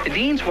food fight, the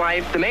dean's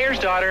wife, the mayor's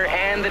daughter,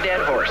 and the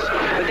dead horse.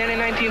 But then in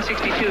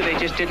 1962, they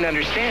just didn't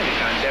understand the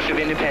concept of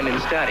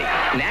independent study.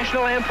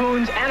 National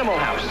Lampoon's Animal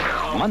House.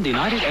 Monday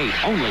night at 8,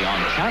 only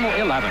on Channel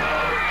 11.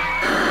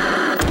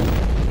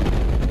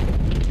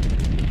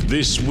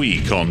 This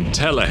week on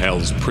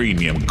Telehell's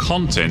premium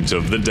content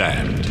of The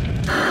Damned.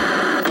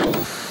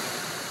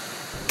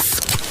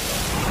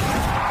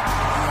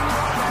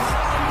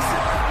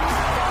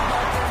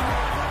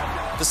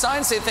 The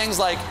signs say things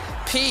like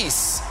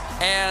peace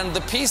and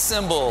the peace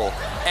symbol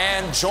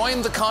and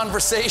join the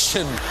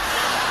conversation.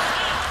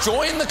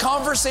 Join the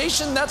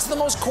conversation? That's the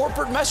most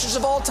corporate message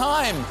of all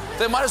time.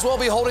 They might as well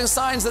be holding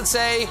signs that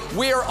say,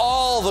 we are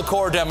all the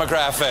core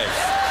demographic.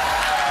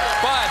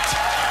 But,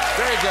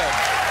 very good.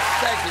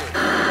 Thank you.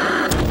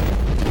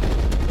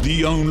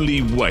 The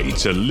only way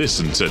to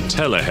listen to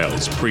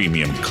Telehell's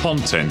premium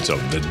content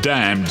of The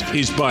Damned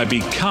is by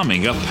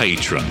becoming a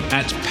patron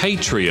at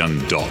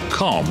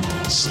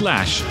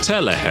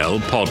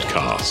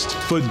patreon.com/telehellpodcast.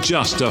 For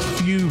just a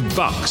few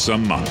bucks a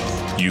month,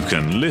 you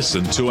can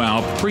listen to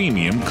our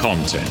premium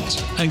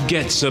content and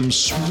get some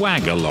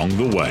swag along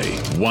the way.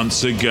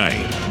 Once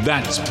again,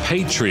 that's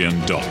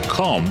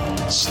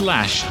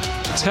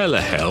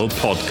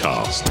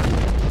patreon.com/telehellpodcast.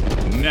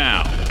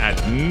 Now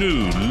at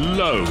new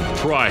low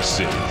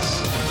prices.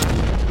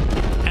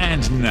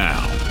 And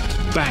now,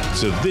 back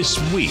to this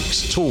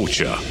week's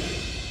torture.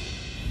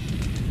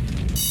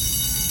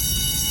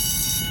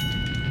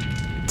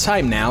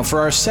 Time now for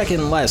our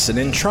second lesson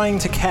in trying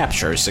to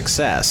capture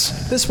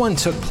success. This one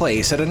took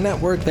place at a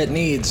network that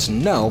needs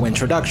no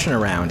introduction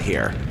around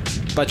here.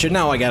 But you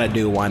know I gotta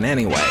do one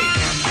anyway.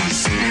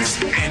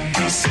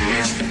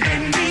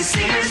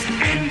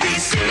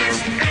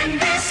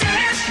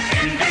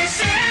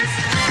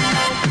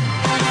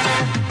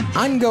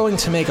 I'm going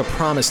to make a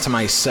promise to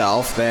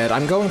myself that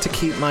I'm going to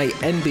keep my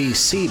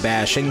NBC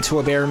bashing to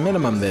a bare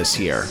minimum this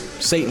year.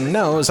 Satan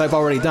knows I've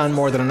already done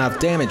more than enough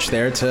damage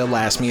there to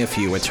last me a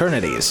few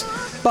eternities.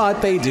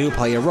 But they do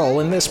play a role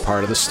in this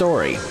part of the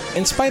story.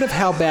 In spite of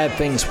how bad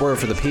things were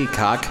for the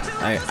Peacock,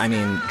 I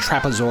mean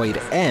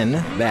Trapezoid N,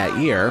 that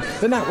year,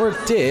 the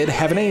network did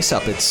have an ace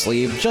up its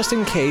sleeve just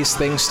in case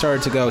things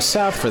started to go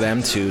south for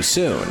them too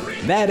soon.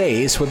 That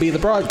ace would be the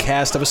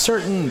broadcast of a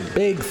certain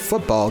big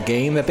football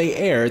game that they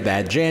aired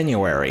that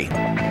January.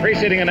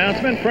 Preceding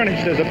announcement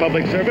furnished as a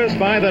public service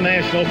by the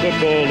National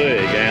Football League.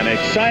 An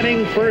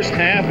exciting first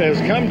half has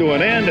come to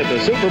an end at the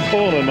Super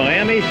Bowl in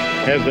Miami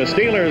as the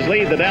Steelers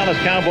lead the Dallas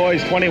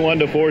Cowboys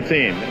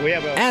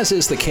 21-14. As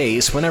is the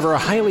case whenever a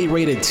highly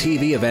rated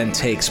TV event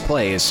takes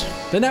place,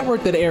 the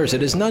network that airs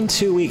it is none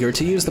too eager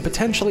to use the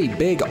potentially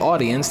big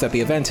audience that the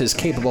event is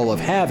capable of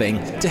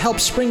having to help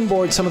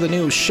springboard some of the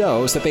new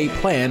shows that they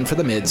plan for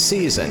the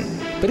mid-season.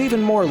 But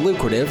even more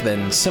lucrative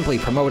than simply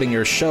promoting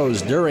your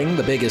shows during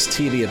the biggest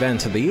TV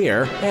event of the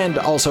year, and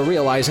also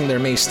realizing there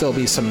may still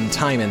be some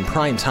time in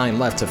prime time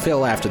left to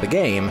fill after the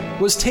game,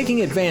 was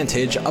taking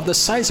advantage of the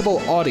sizable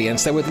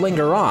audience that would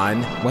linger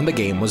on when the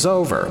game was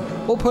over.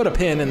 We'll put a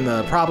pin in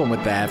the problem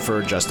with that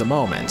for just a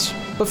moment.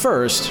 But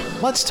first,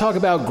 let's talk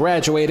about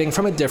graduating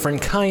from a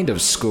different kind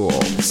of school.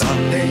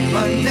 Sunday,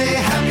 Monday,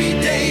 happy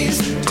days.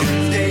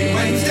 Tuesday,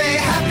 Wednesday,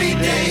 happy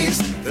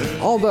days.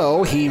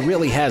 Although he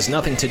really has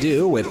nothing to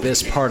do with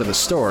this part of the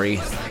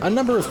story, a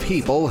number of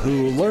people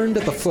who learned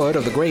at the foot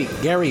of the great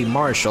Gary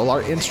Marshall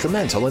are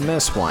instrumental in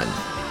this one.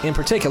 In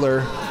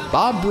particular,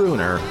 Bob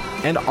Bruner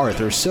and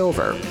Arthur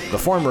Silver, the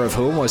former of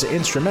whom was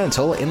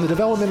instrumental in the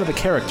development of the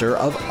character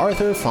of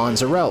Arthur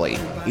Fonzarelli,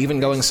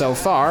 even going so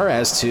far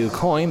as to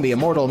coin the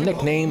immortal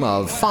nickname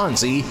of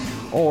Fonzie,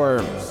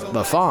 or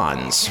the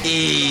Fonz.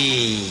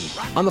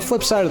 On the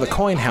flip side of the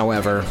coin,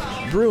 however,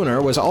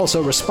 Bruner was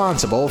also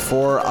responsible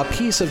for a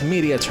piece of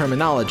media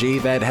terminology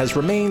that has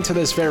remained to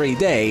this very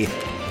day,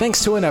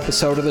 thanks to an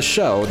episode of the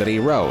show that he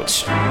wrote.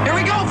 Here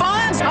we go,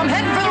 Fonz! I'm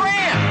heading for the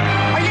Ram!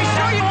 Are you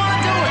sure you want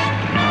to do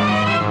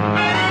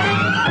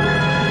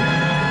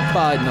it?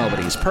 But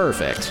nobody's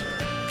perfect.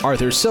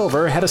 Arthur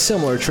Silver had a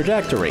similar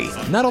trajectory,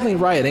 not only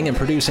writing and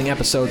producing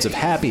episodes of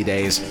Happy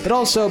Days, but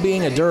also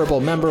being a durable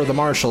member of the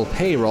Marshall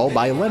payroll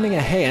by lending a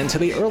hand to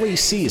the early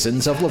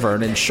seasons of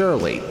Laverne and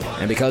Shirley.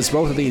 And because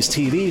both of these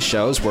TV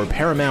shows were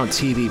Paramount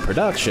TV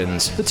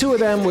productions, the two of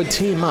them would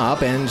team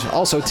up and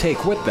also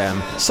take with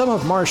them some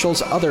of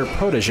Marshall's other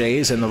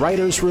protégés in the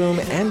writer's room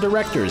and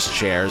director's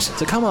chairs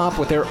to come up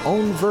with their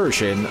own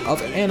version of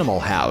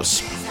Animal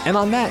House. And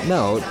on that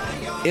note,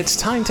 it's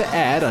time to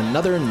add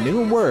another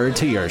new word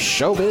to your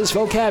showbiz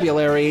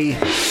vocabulary: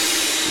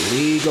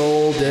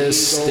 legal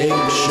distinction.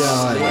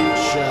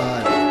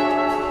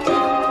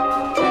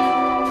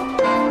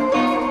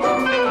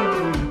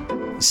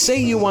 Say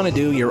you want to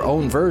do your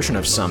own version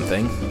of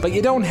something, but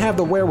you don't have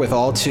the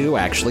wherewithal to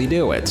actually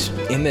do it.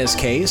 In this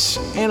case,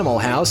 Animal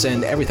House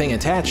and everything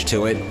attached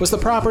to it was the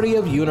property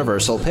of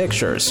Universal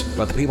Pictures,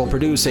 but the people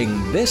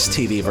producing this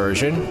TV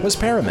version was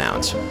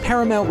Paramount.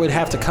 Paramount would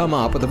have to come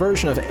up with a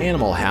version of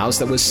Animal House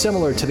that was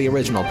similar to the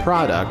original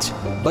product,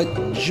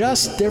 but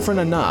just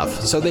different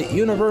enough so that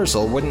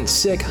Universal wouldn't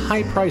sick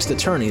high-priced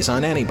attorneys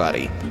on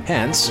anybody.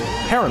 Hence,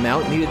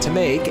 Paramount needed to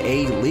make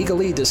a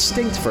legally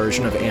distinct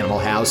version of Animal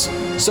House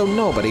so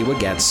nobody would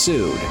get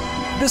sued.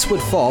 This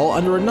would fall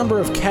under a number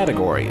of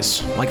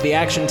categories, like the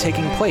action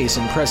taking place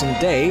in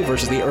present day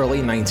versus the early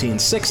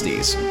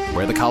 1960s,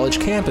 where the college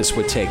campus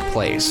would take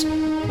place,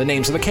 the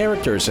names of the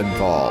characters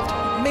involved,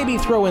 maybe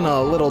throw in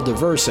a little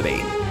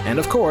diversity, and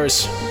of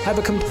course, have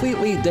a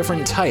completely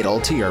different title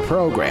to your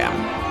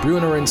program.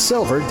 Bruner and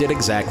Silver did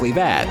exactly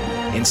that.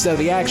 Instead of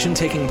the action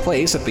taking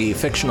place at the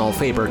fictional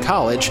Faber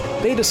College,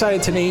 they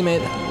decided to name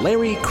it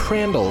Larry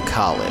Crandall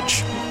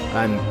College.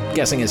 I'm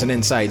guessing as an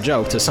inside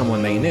joke to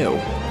someone they knew.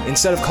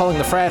 Instead of calling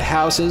the frat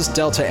houses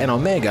Delta and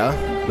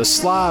Omega, the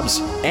slobs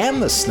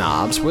and the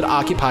snobs would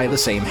occupy the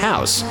same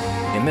house.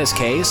 In this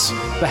case,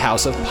 the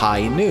House of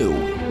Pi Nu,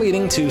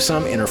 leading to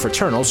some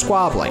interfraternal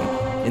squabbling.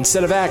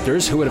 Instead of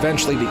actors who would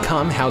eventually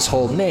become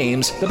household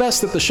names, the best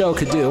that the show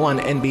could do on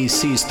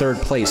NBC's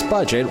third-place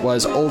budget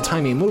was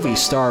old-timey movie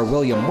star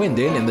William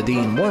Winden in the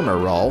Dean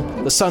Wormer role,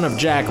 the son of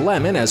Jack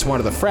Lemmon as one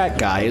of the frat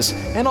guys,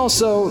 and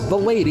also the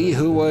lady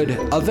who would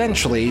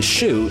eventually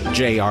shoot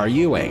J.R.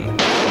 Ewing.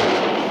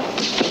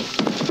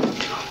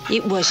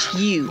 It was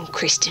you,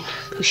 Kristen,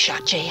 who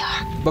shot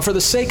JR. But for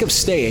the sake of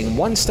staying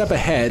one step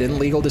ahead in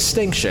legal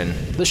distinction,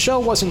 the show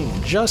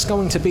wasn't just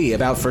going to be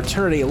about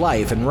fraternity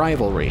life and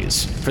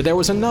rivalries, for there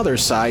was another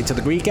side to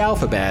the Greek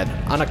alphabet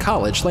on a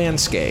college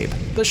landscape.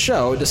 The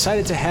show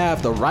decided to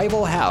have the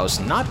rival house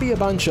not be a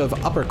bunch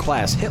of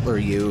upper-class Hitler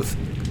youth,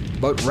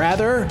 but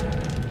rather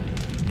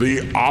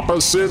the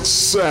opposite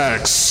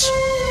sex.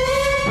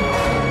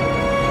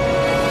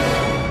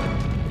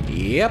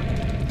 Yep.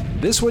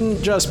 This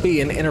wouldn't just be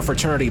an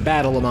interfraternity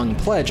battle among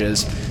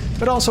pledges,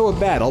 but also a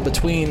battle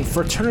between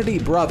fraternity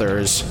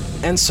brothers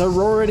and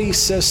sorority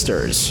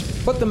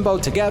sisters. Put them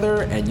both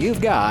together and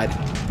you've got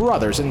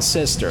Brothers and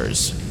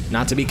Sisters.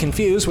 Not to be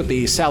confused with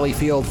the Sally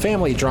Field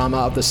family drama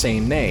of the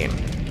same name.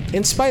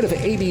 In spite of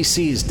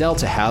ABC's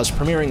Delta House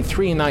premiering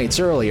 3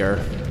 nights earlier,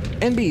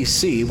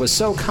 NBC was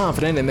so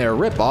confident in their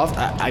ripoff,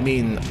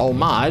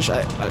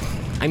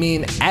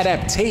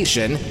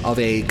 adaptation of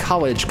a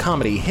college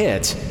comedy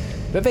hit,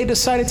 that they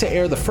decided to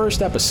air the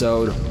first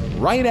episode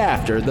right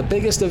after the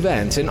biggest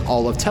event in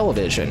all of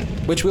television,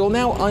 which we'll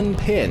now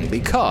unpin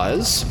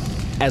because,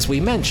 as we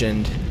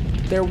mentioned,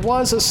 there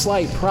was a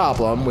slight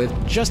problem with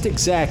just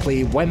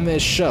exactly when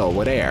this show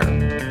would air.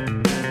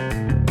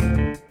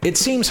 It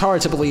seems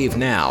hard to believe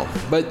now,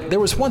 but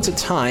there was once a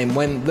time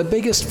when the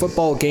biggest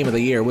football game of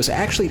the year was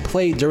actually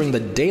played during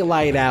the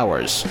daylight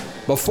hours,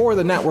 before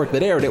the network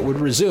that aired it would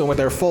resume with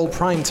their full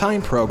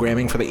primetime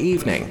programming for the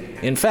evening.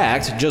 In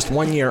fact, just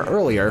 1 year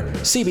earlier,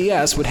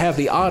 CBS would have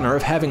the honor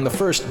of having the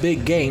first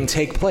big game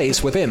take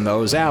place within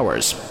those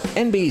hours.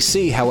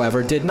 NBC,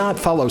 however, did not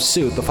follow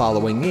suit the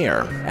following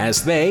year,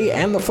 as they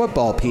and the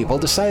football people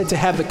decided to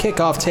have the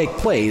kickoff take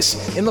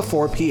place in the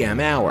 4 p.m.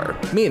 hour,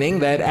 meaning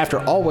that after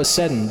all was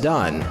said and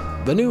done,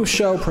 the new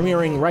show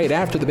premiering right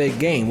after the big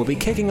game will be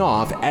kicking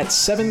off at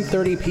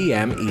 7:30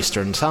 p.m.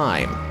 Eastern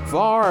Time,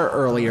 far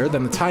earlier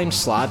than the time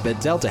slot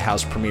that Delta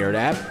House premiered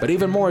at, but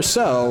even more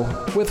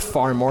so with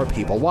far more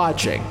people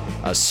watching,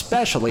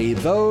 especially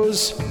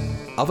those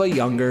of a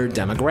younger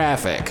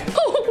demographic.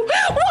 Oh,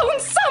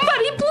 won't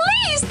somebody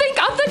please think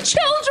of the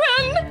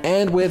children?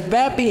 And with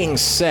that being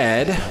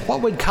said,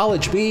 what would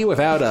college be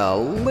without a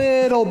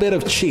little bit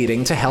of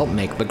cheating to help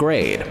make the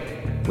grade?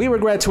 We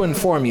regret to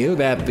inform you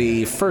that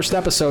the first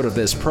episode of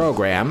this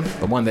program,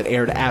 the one that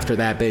aired after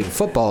that big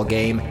football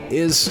game,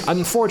 is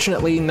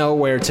unfortunately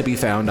nowhere to be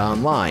found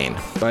online.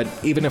 But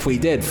even if we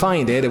did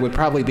find it, it would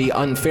probably be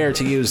unfair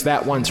to use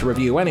that one to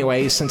review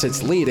anyway, since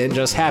its lead-in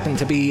just happened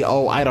to be,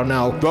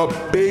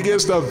 the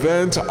biggest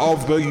event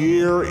of the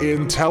year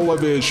in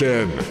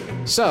television.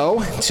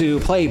 So, to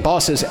play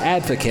boss's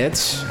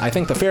advocate, I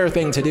think the fair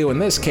thing to do in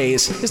this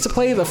case is to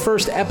play the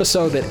first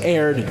episode that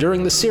aired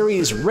during the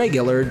series'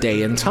 regular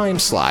day and time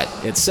slot,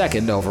 its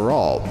second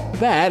overall.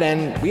 That,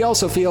 and we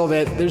also feel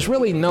that there's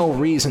really no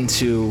reason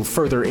to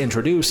further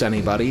introduce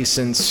anybody,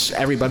 since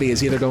everybody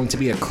is either going to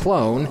be a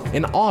clone,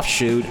 an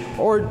offshoot,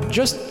 or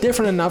just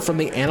different enough from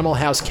the Animal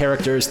House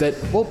characters that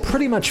we'll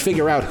pretty much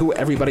figure out who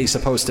everybody's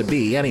supposed to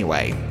be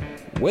anyway.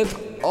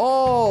 With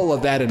all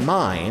of that in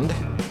mind,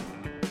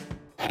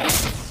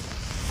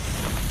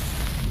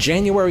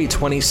 January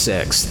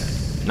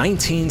 26th,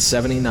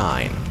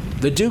 1979.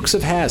 The Dukes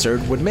of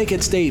Hazzard would make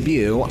its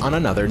debut on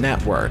another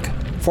network.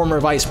 Former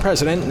Vice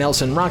President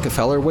Nelson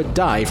Rockefeller would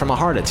die from a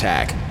heart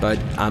attack, but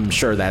I'm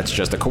sure that's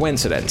just a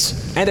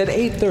coincidence. And at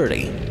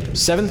 8:30,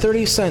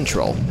 7:30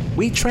 Central,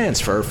 we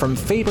transfer from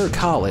Faber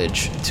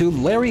College to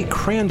Larry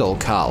Crandall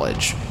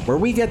College, where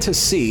we get to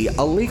see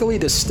a legally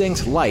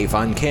distinct life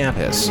on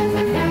campus.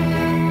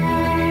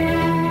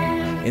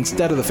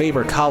 Instead of the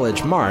Faber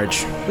College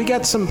March, we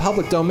get some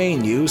public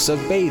domain use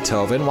of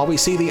Beethoven while we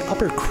see the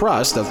upper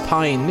crust of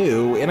Pine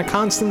New in a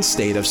constant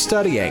state of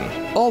studying.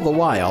 All the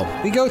while,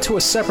 we go to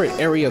a separate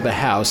area of the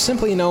house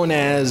simply known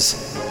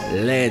as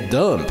Les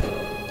Dumps,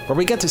 where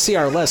we get to see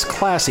our less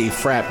classy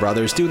frat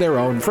brothers do their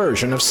own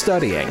version of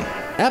studying.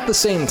 At the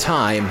same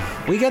time,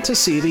 we get to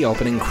see the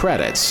opening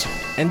credits,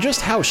 and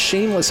just how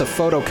shameless a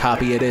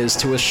photocopy it is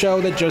to a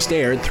show that just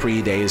aired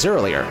 3 days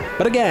earlier.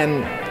 But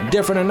again,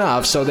 different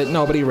enough so that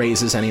nobody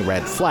raises any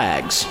red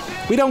flags.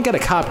 We don't get a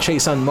cop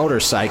chase on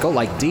motorcycle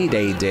like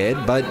D-Day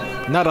did, but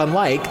not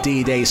unlike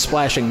D-Day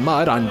splashing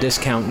mud on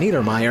Discount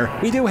Niedermeyer,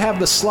 we do have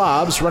the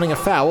slobs running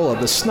afoul of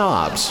the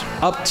snobs.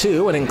 Up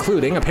to and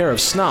including a pair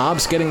of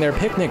snobs getting their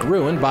picnic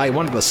ruined by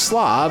one of the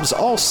slobs,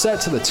 all set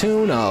to the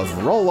tune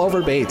of Roll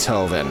Over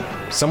Beethoven.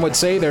 Some would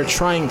say they're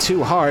trying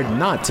too hard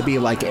not to be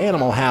like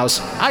Animal House.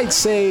 I'd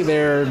say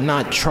they're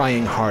not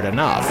trying hard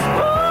enough.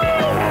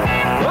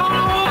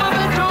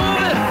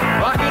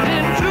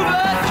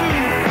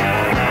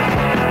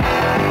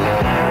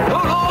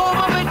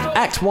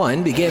 Act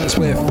 1 begins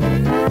with...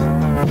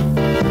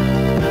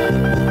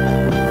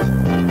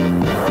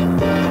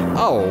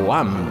 Oh,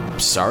 I'm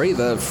sorry,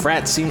 the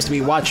frat seems to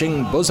be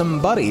watching Bosom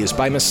Buddies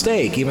by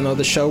mistake, even though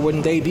the show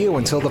wouldn't debut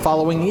until the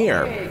following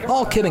year.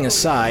 All kidding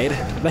aside,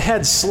 the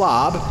head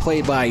slob,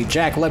 played by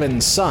Jack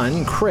Lemmon's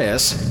son,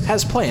 Chris,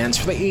 has plans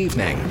for the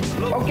evening.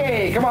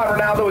 Okay, come on,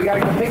 Ronaldo, we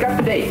gotta go pick up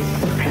the dates.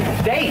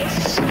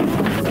 Dates!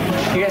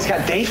 You guys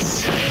got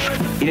dates?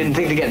 You didn't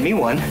think to get me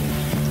one,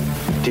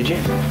 did you?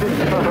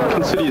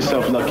 Consider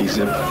yourself lucky,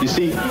 Zip. You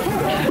see,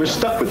 we're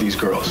stuck with these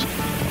girls.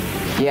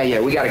 Yeah,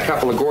 we got a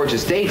couple of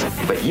gorgeous dates,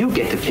 but you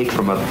get to pick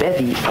from a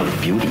bevy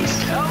of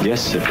beauties.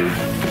 Yes, Zipper.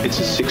 It's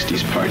a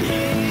 60s party.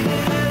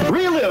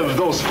 Relive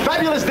those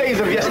fabulous days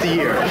of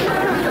yesteryear.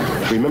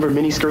 Remember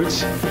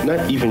miniskirts?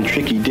 Not even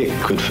Tricky Dick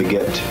could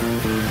forget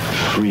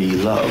free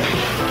love.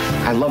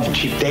 I love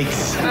cheap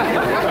dates.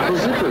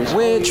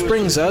 Which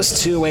brings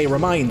us to a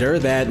reminder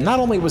that not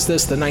only was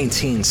this the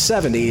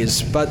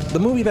 1970s, but the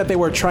movie that they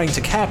were trying to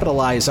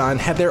capitalize on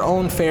had their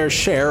own fair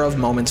share of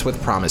moments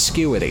with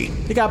promiscuity.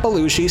 You got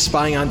Belushi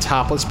spying on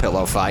topless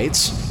pillow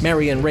fights,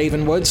 Marion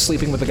Ravenwood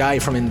sleeping with a guy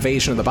from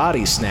Invasion of the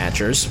Body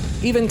Snatchers,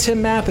 even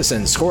Tim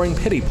Matheson scoring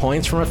pity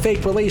points from a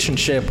fake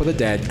relationship with a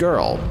dead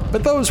girl.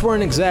 But those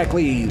weren't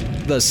exactly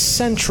the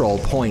central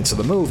points of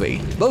the movie.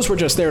 Those were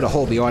just there to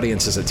hold the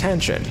audience's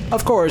attention.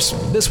 Of course,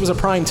 this was a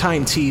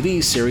primetime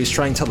TV series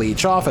trying to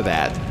leech off of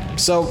that,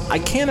 so I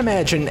can't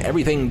imagine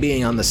everything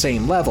being on the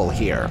same level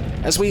here,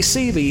 as we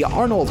see the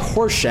Arnold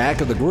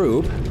Horseshack of the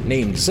group,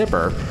 named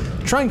Zipper,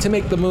 trying to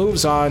make the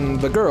moves on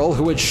the girl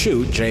who would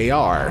shoot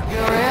JR.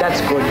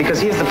 That's good, because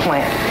here's the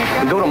plan.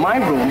 We go to my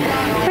room.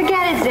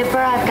 Forget it, Zipper.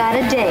 I've got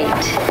a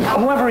date.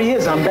 Whoever he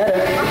is, I'm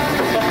better.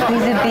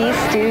 He's a B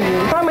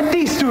student. I'm a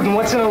D student.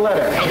 What's in a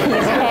letter?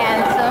 He's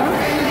handsome.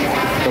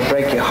 He'll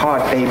break your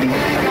heart, baby.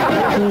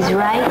 He's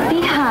right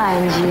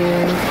behind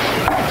you.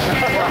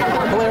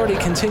 Hilarity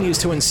continues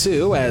to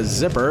ensue as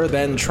Zipper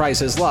then tries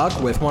his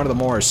luck with one of the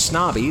more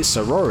snobby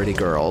sorority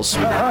girls.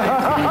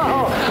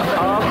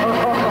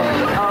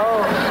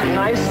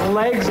 Nice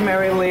legs,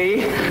 Mary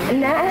Lee.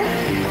 Nah,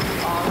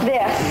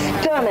 they're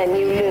stunning,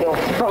 you little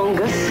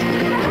fungus.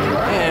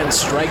 And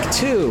strike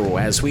two,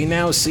 as we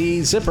now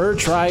see Zipper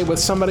try with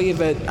somebody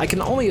that I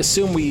can only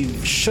assume we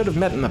should have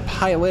met in the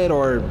pilot,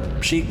 or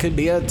she could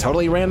be a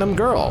totally random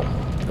girl.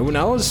 Who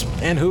knows,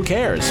 and who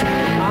cares?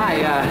 Hi,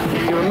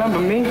 you remember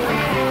me?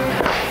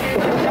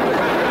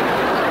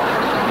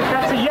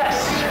 That's a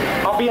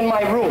yes. I'll be in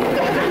my room.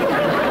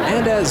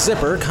 And as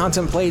Zipper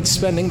contemplates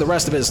spending the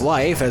rest of his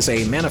life as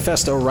a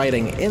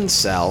manifesto-writing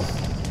incel,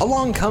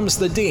 along comes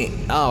the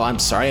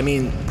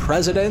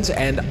president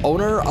and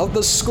owner of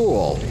the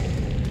school.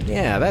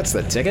 Yeah, that's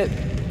the ticket.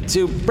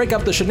 To break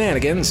up the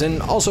shenanigans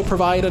and also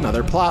provide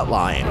another plot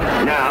line.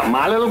 Now,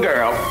 my little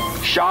girl,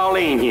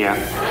 Charlene here.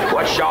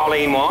 What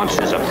Charlene wants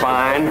is a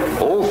fine,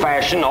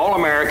 old-fashioned,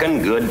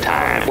 all-American good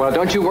time. Well,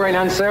 don't you worry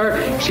none, sir.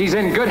 She's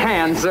in good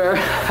hands, sir.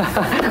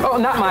 Oh,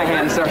 not my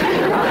hands, sir.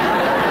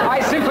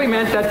 I simply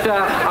meant that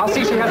I'll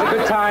see she has a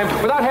good time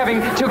without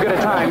having too good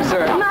a time,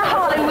 sir. Now,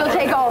 Holly will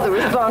take all the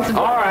responsibility.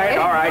 All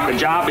right. The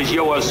job is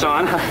yours,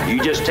 son.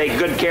 You just take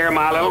good care of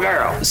my little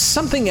girl.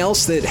 Something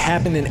else that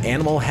happened in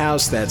Animal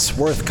House that's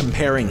worth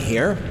comparing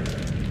here.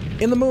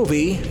 In the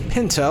movie,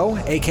 Pinto,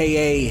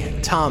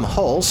 aka Tom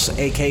Hulse,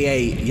 aka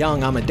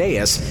Young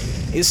Amadeus,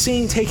 is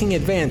seen taking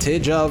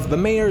advantage of the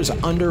mayor's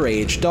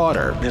underage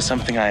daughter. There's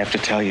something I have to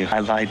tell you. I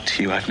lied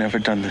to you. I've never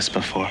done this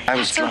before. I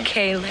was drunk. It's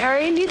okay,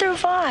 Larry. Neither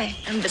have I.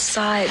 And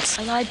besides,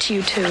 I lied to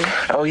you too.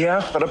 Oh,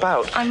 yeah? What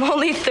about? I'm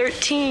only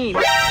 13.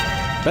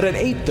 But at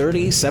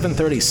 8:30,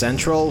 7:30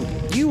 Central,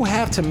 you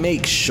have to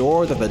make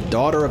sure that the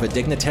daughter of a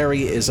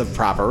dignitary is of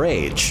proper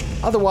age.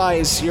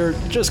 Otherwise, you're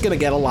just going to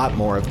get a lot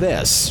more of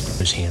this.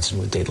 Ms. Hansen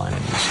with Dateline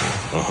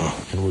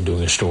NBC. And we're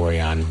doing a story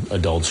on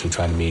adults who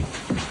try to meet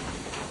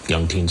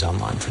young teens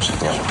online for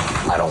sex.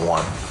 I don't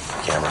want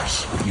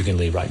cameras. You can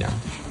leave right now.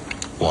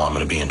 Well, I'm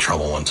going to be in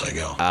trouble once I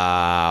go.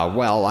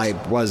 Well, I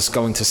was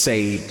going to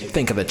say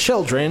think of the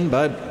children,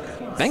 but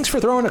thanks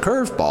for throwing a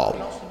curveball.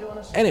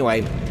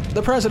 Anyway,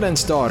 the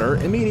president's daughter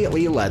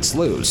immediately lets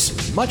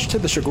loose, much to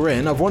the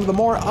chagrin of one of the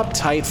more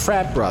uptight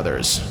frat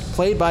brothers,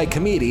 played by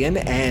comedian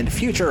and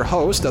future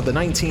host of the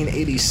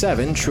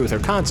 1987 Truth or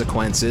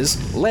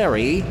Consequences,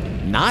 Larry,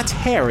 not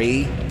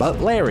Harry,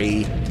 but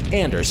Larry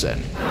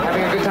Anderson.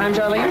 Having a good time,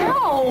 Charlene?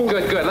 No.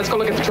 Good. Let's go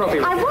look at the trophy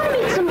room. I want to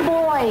meet some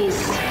boys.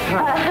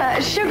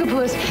 Sugar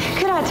Puss,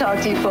 could I talk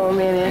to you for a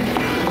minute?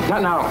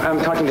 Not now. I'm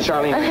talking to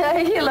Charlene.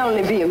 He'll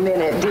only be a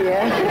minute,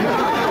 dear.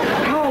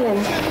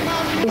 Harlan,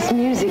 this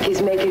music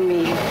is making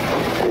me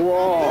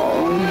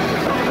warm.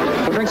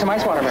 We'll drink some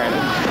ice water, Mary.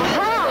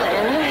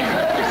 Harlan,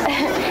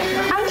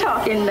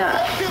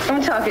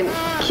 I'm talking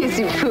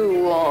kissy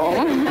poo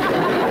warm.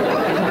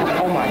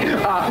 Oh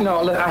my.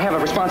 No, I have a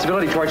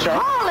responsibility towards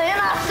Charlene. Harlan,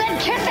 I said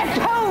kissy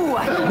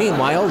poo.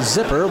 Meanwhile,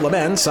 Zipper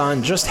laments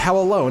on just how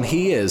alone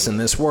he is in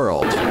this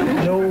world.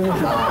 Nobody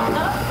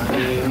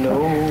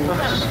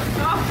knows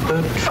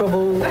the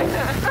trouble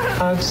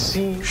I've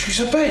seen. She's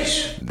a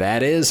bass.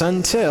 That is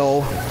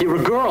until... You're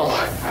a girl.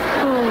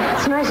 Oh,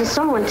 it's nice of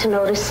someone to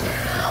notice.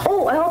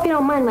 Oh, I hope you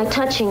don't mind my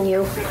touching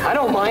you. I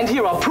don't mind.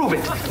 Here, I'll prove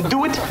it.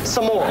 Do it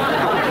some more.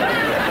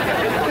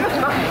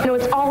 You know,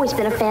 it's always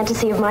been a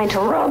fantasy of mine to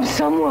rub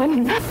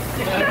someone.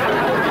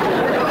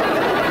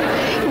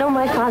 You know,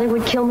 my father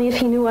would kill me if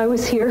he knew I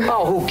was here.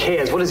 Oh, who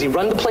cares? What, does he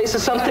run the place or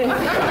something?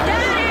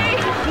 Daddy!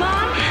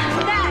 Mom!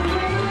 Dad!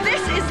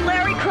 This is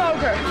Larry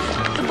Kroger,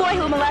 the boy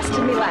who molested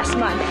molested me last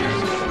month.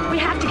 We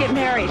have to get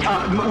married.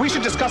 We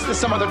should discuss this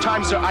some other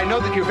time, sir. I know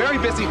that you're very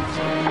busy.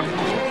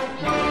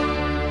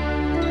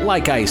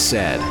 Like I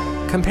said,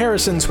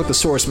 comparisons with the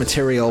source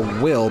material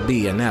will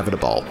be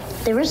inevitable.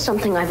 There is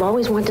something I've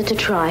always wanted to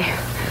try,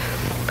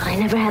 but I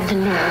never had the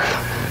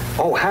nerve.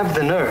 Oh, have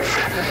the nerve.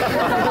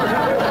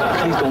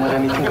 Please don't let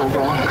anything go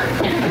wrong.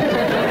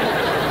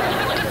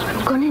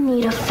 I'm gonna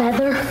need a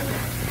feather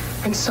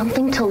and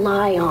something to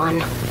lie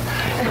on.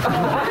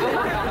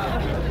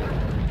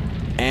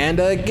 And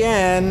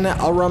again,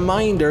 a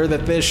reminder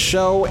that this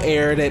show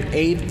aired at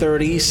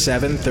 8:30,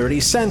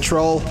 7:30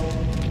 Central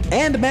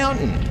and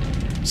Mountain.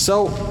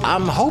 So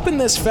I'm hoping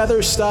this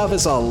feather stuff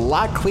is a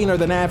lot cleaner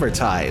than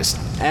advertised,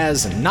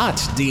 as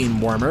not Dean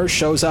Wormer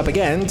shows up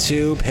again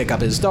to pick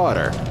up his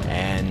daughter.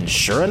 And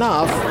sure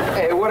enough...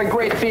 Hey, what a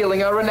great feeling,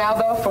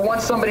 Ronaldo? For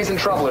once somebody's in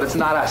trouble and it's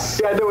not us.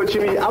 Yeah, I know what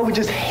you mean. I would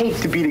just hate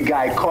to be the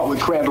guy caught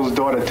with Crandall's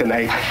daughter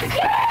tonight.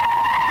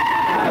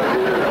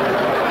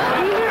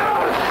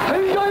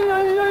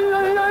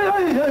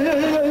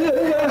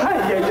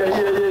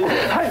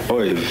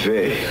 Oy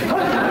vey.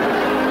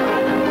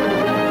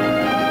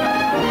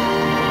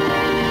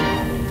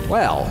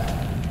 Well,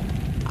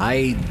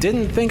 I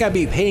didn't think I'd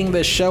be paying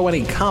this show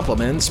any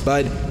compliments,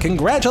 but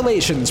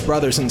congratulations,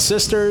 brothers and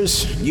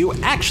sisters. You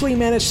actually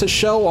managed to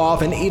show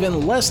off an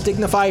even less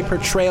dignified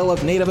portrayal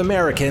of Native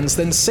Americans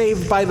than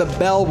Saved by the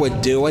Bell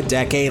would do a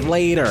decade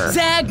later.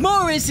 Zach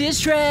Morris is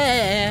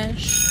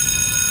trash.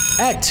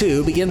 Act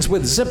 2 begins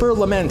with Zipper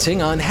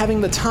lamenting on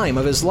having the time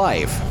of his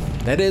life.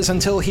 That is,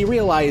 until he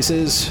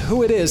realizes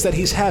who it is that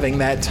he's having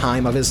that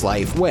time of his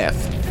life with.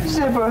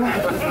 Zipper,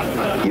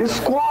 your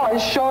squaw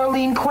is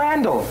Charlene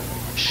Crandall.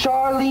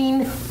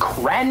 Charlene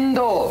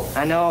Crandall.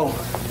 I know.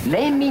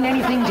 Name mean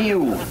anything to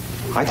you?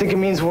 I think it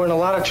means we're in a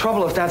lot of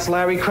trouble if that's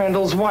Larry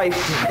Crandall's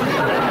wife.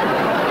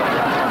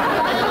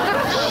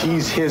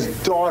 She's his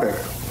daughter.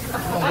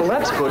 Well,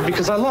 that's good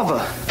because I love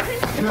her.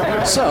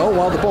 So,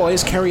 while the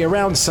boys carry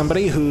around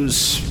somebody whose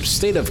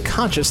state of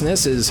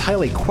consciousness is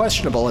highly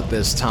questionable at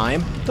this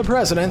time, the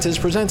president is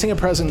presenting a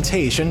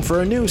presentation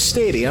for a new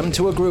stadium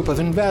to a group of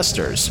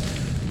investors,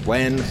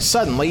 when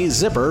suddenly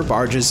Zipper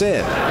barges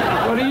in.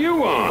 What do you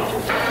want?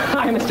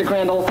 Hi, Mr.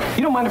 Crandall.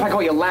 You don't mind if I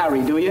call you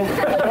Larry, do you?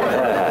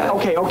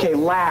 Okay,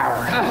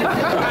 Larry.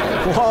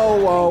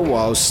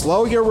 Whoa.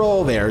 Slow your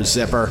roll there,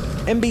 Zipper.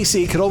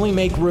 NBC could only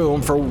make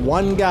room for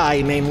one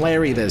guy named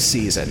Larry this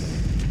season.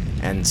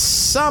 And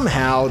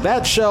somehow,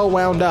 that show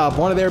wound up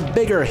one of their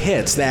bigger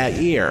hits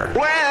that year.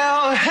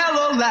 Well,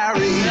 hello,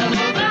 Larry.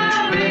 Hello,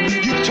 Larry.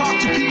 You talk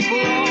to people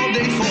all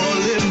day for a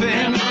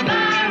living. Hello,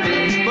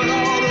 Larry. But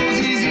all those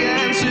easy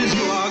answers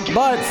you are giving.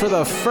 But for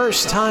the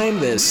first time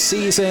this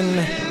season,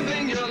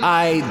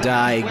 I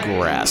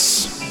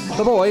digress.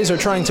 The boys are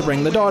trying to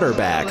bring the daughter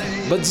back,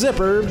 but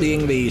Zipper,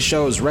 being the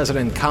show's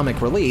resident comic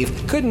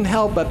relief, couldn't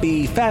help but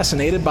be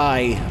fascinated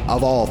by,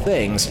 of all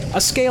things, a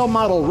scale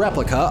model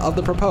replica of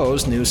the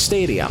proposed new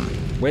stadium,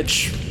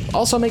 which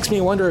also makes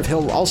me wonder if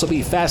he'll also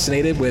be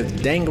fascinated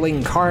with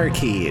dangling car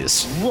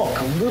keys. Look,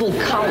 a little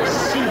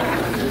coliseum,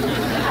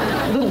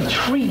 little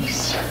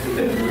trees,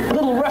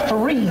 little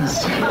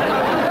referees.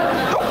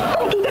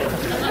 Don't do that.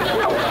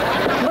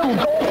 Little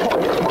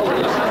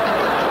goalposts.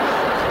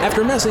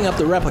 After messing up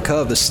the replica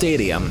of the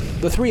stadium,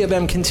 the three of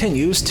them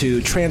continues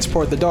to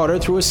transport the daughter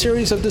through a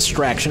series of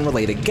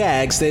distraction-related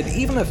gags that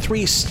even the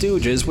Three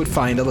Stooges would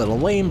find a little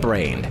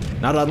lame-brained.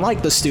 Not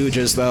unlike the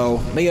Stooges,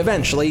 though, they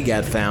eventually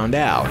get found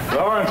out.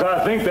 Lawrence,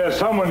 I think there's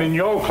someone in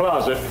your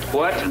closet.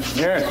 What?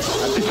 Yes.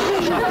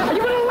 Are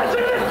you gonna listen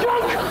to this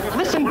junk?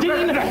 Listen,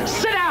 Dean,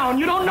 sit down.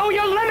 You don't know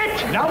your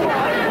limit. Now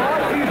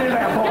what? You do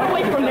that, boy. Get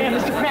away from there,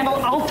 Mr.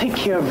 Crandall. I'll take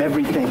care of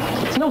everything.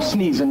 There's no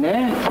sneezing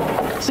there.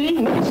 See?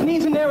 No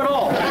sneezing there at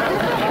all.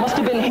 Must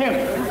have been him.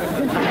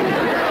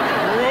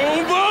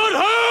 Robot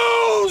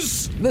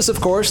House! This,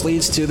 of course,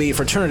 leads to the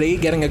fraternity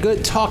getting a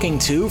good talking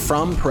to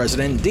from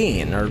President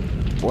Dean, or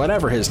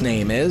whatever his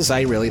name is.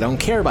 I really don't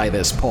care by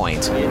this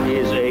point. It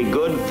is a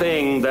good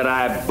thing that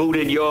I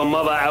booted your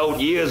mother out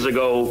years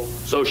ago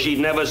so she'd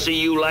never see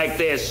you like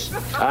this.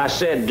 I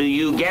said, do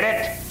you get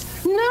it?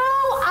 No,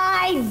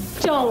 I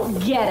don't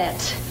get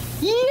it.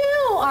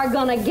 You are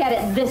gonna get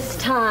it this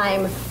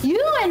time. You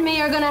and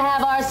me are gonna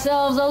have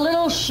ourselves a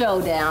little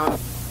showdown.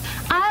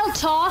 I'll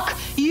talk,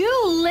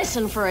 you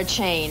listen for a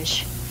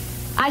change.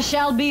 I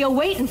shall be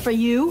a-waiting for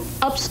you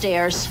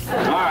upstairs. All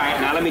right,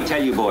 now let me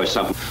tell you boys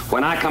something.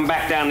 When I come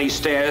back down these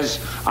stairs,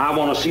 I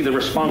want to see the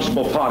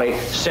responsible party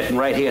sitting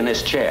right here in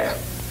this chair,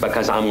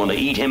 because I'm going to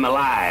eat him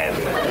alive.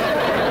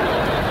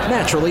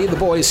 Naturally, the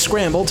boys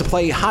scramble to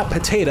play hot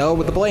potato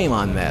with the blame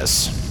on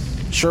this.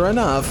 Sure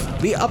enough,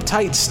 the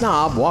uptight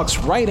snob walks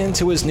right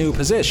into his new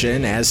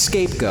position as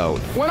scapegoat.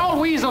 When old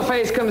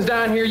Weaselface comes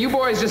down here, you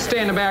boys just stay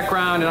in the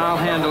background and I'll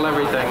handle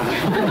everything.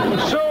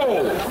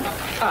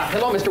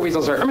 Hello, Mr.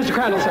 Weasel, sir. Or Mr.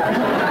 Crandall, sir.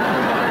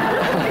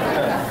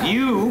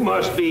 You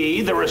must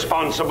be the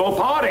responsible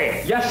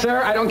party. Yes,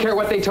 sir. I don't care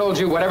what they told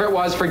you. Whatever it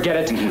was, forget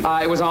it.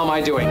 It was all my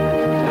doing.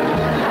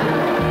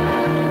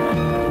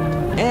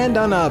 And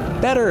on a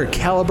better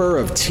caliber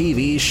of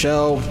TV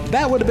show,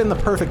 that would have been the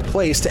perfect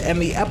place to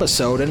end the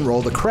episode and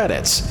roll the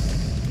credits.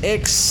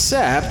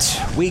 Except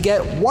we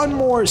get one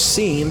more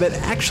scene that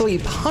actually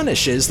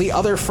punishes the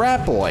other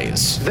frat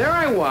boys. There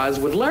I was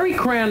with Larry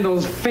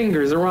Crandall's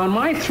fingers around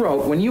my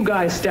throat when you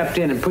guys stepped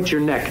in and put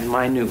your neck in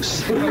my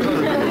noose.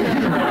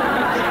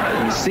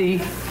 You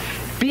see,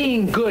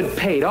 being good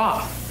paid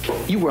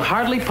off. You were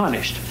hardly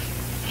punished.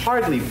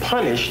 Hardly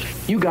punished?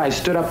 You guys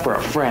stood up for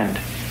a friend.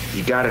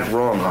 You got it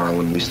wrong,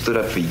 Harlan. We stood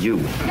up for you.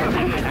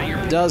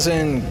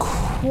 Doesn't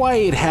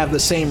quite have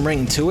the same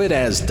ring to it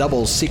as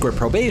double secret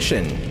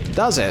probation,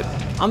 does it?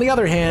 On the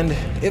other hand,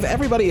 if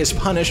everybody is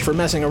punished for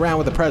messing around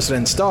with the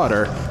president's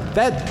daughter,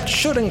 that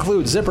should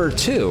include Zipper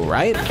too,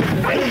 right?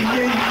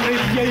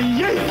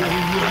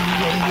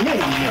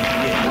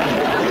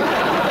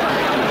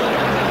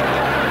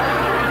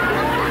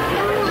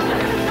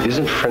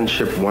 Isn't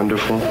friendship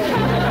wonderful?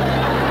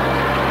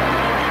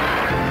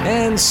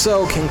 And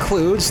so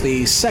concludes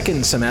the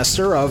second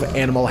semester of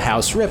Animal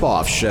House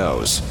ripoff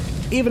shows.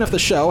 Even if the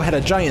show had a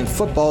giant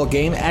football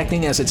game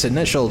acting as its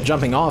initial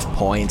jumping-off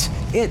point,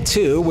 it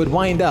too would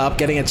wind up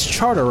getting its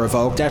charter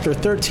revoked after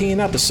 13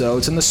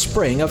 episodes in the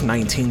spring of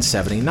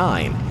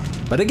 1979.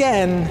 But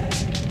again,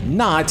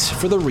 not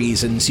for the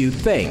reasons you'd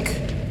think.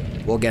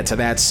 We'll get to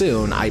that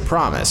soon, I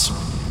promise.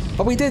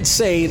 But we did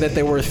say that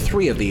there were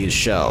 3 of these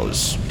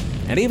shows.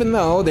 And even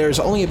though there's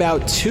only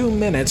about 2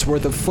 minutes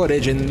worth of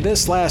footage in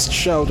this last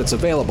show that's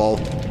available,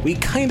 we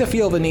kinda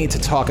feel the need to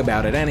talk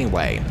about it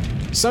anyway.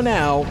 So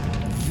now,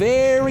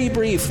 very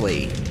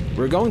briefly,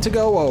 we're going to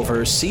go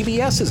over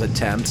CBS's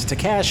attempt to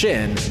cash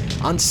in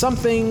on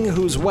something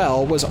whose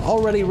well was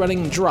already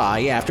running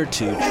dry after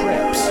 2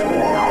 trips.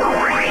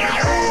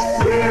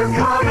 We're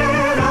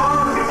coming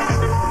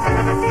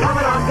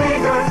on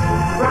bigger,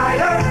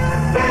 brighter,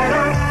 better.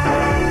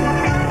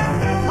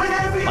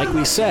 Like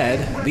we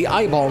said, the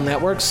Eyeball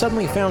Network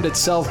suddenly found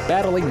itself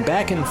battling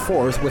back and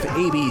forth with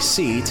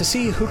ABC to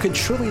see who could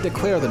truly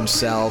declare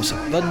themselves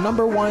the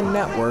 #1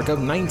 network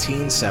of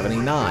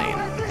 1979.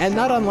 And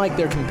not unlike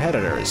their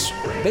competitors,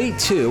 they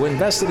too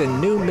invested in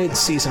new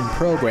mid-season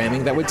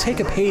programming that would take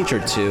a page or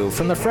two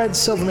from the Fred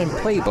Silverman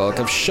playbook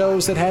of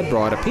shows that had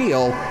broad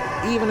appeal,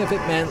 even if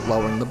it meant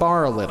lowering the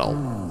bar a little.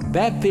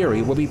 That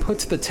theory will be put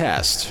to the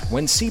test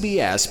when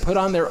CBS put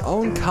on their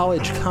own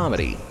college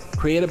comedy,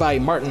 created by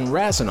Martin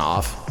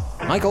Razanoff,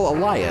 Michael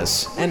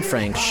Elias, and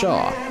Frank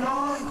Shaw.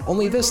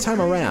 Only this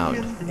time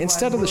around,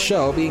 instead of the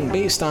show being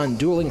based on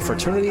dueling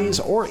fraternities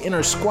or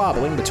inner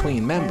squabbling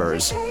between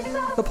members,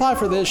 the plot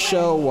for this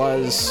show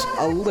was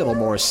a little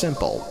more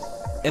simple.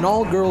 An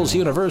all-girls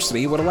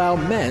university would allow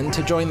men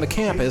to join the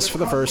campus for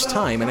the first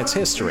time in its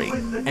history,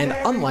 and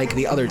unlike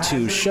the other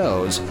 2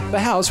 shows, the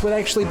house would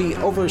actually be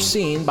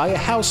overseen by a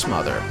house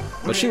mother,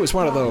 but she was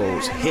one of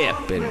those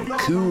hip and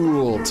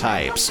cool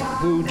types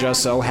who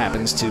just so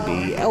happens to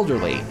be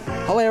elderly.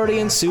 Hilarity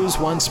ensues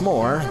once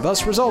more,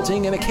 thus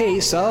resulting in a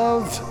case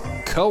of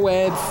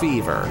co-ed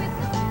fever.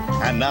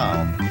 And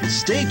now,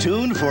 stay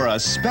tuned for a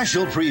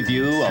special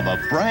preview of a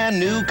brand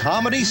new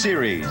comedy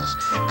series,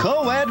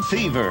 Co-Ed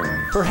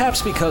Fever.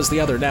 Perhaps because the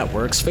other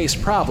networks faced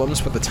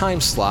problems with the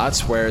time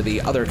slots where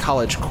the other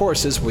college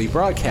courses will be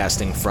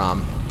broadcasting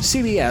from,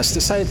 CBS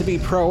decided to be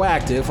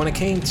proactive when it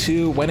came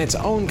to when its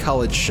own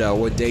college show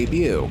would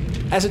debut.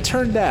 As it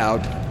turned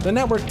out, the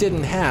network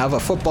didn't have a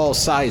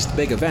football-sized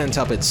big event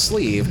up its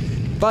sleeve,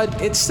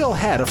 but it still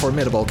had a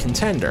formidable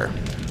contender,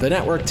 the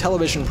network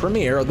television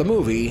premiere of the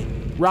movie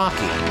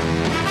Rocky.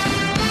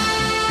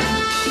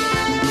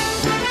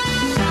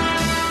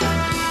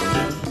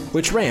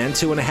 Which ran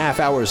 2.5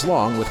 hours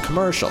long with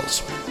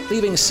commercials,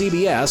 leaving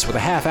CBS with a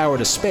half hour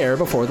to spare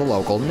before the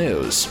local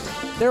news.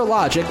 Their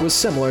logic was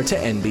similar to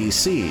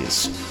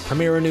NBC's.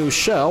 Premiere a new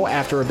show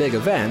after a big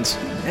event,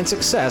 and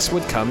success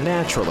would come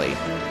naturally.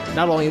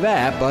 Not only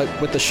that, but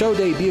with the show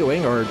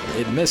debuting, or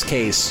in this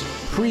case,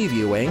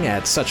 previewing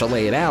at such a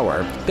late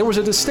hour, there was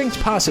a distinct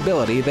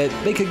possibility that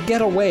they could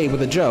get away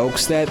with the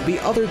jokes that the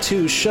other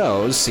 2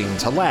 shows seemed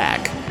to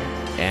lack.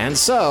 And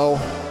so,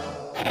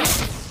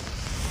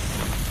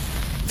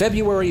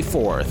 February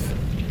 4th,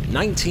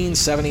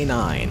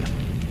 1979.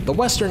 The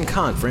Western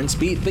Conference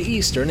beat the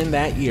Eastern in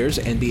that year's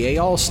NBA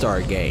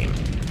All-Star Game.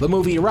 The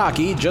movie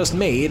Rocky just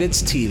made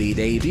its TV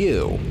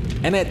debut.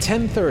 And at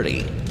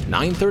 10:30,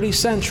 9:30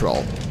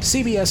 Central,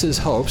 CBS's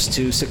hopes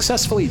to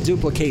successfully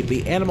duplicate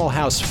the Animal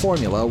House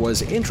formula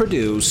was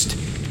introduced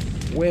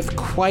with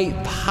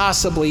quite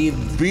possibly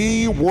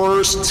the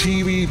worst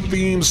TV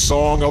theme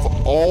song of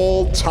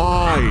all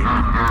time.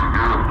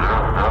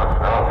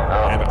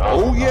 And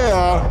oh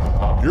yeah,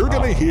 you're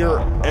gonna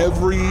hear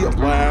every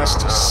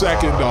last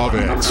second of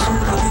it.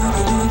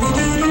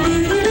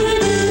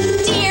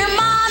 Dear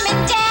Mom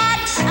and Dad,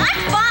 I'm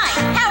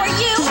fine. How are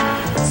you?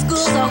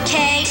 School's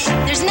okay.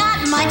 There's not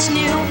much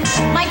new.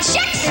 My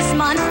check this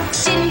month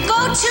didn't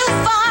go too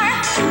far.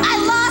 I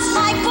lost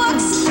my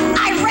books.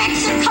 I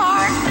wrecked the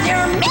car. There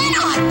are men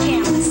on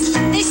campus.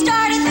 They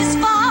started this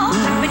fall.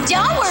 But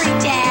don't worry,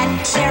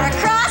 Dad. They're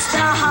across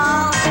the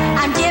hall.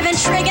 I'm giving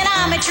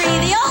trigonometry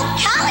the old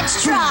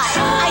college try.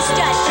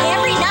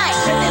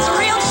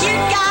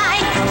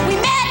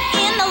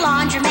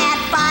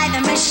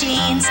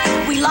 machines.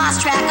 We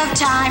lost track of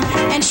time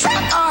and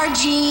shrunk our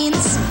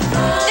jeans.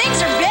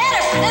 Things are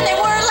better than they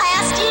were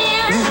last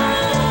year.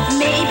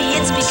 Maybe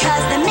it's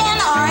because the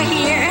men are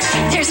here.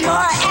 There's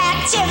more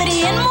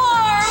activity and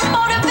more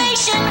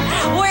motivation.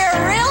 We're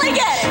really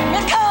getting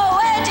a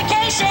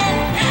co-education.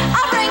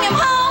 I'll bring him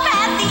home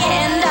at the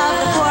end of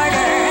the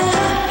quarter.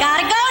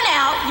 Gotta go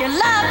now, your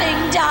loving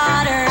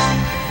daughter.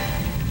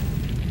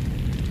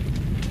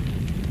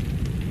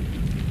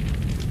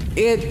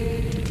 It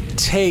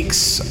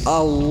takes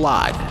a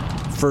lot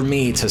for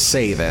me to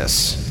say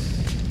this,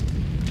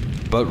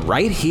 but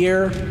right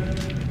here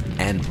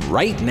and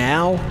right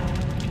now,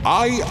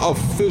 I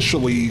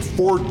officially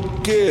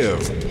forgive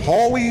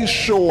Pauly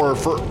Shore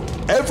for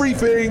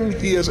everything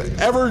he has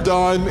ever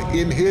done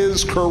in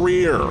his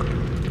career.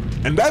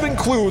 And that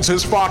includes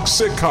his Fox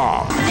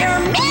sitcom. There are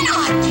men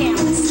on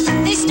campus.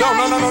 They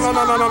started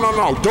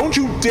No. Don't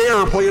you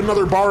dare play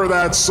another bar of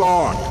that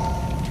song.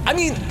 I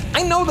mean,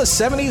 I know the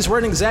 70s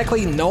weren't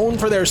exactly known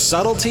for their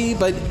subtlety,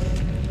 but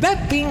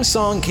that theme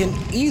song can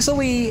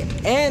easily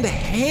and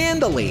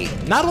handily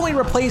not only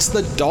replace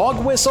the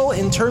dog whistle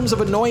in terms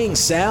of annoying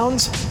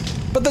sounds,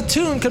 but the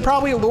tune could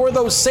probably lure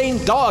those same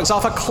dogs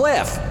off a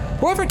cliff.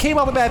 Whoever came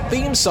up with that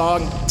theme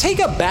song, take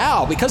a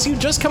bow because you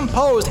just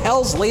composed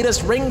hell's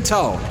latest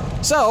ringtone.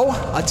 So,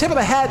 a tip of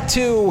the hat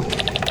to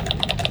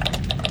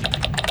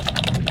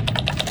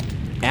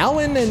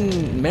Alan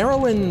and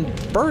Marilyn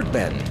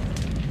Bergman.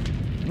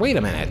 Wait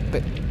a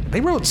minute, they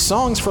wrote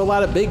songs for a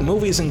lot of big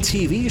movies and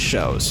TV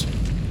shows.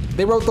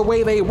 They wrote The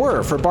Way They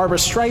Were for Barbra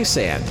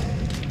Streisand.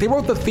 They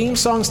wrote the theme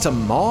songs to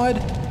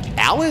Maude,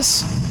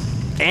 Alice,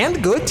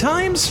 and Good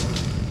Times.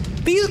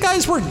 These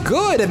guys were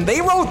good, and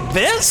they wrote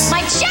this?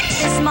 My check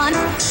this month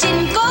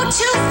didn't go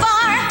too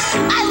far.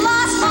 I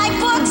lost my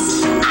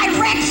books. I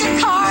wrecked the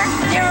car.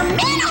 There are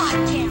men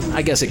on campus.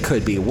 I guess it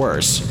could be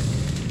worse.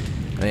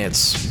 I mean,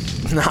 it's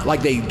not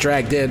like they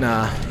dragged in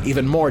an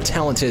even more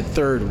talented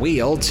third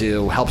wheel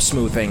to help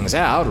smooth things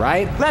out,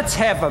 right? Let's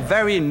have a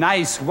very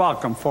nice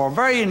welcome for a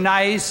very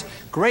nice,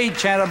 great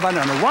gentleman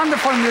and a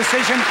wonderful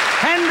musician,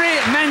 Henry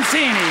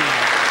Mancini.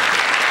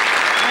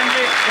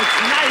 Henry,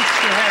 it's nice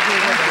to have you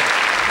with us.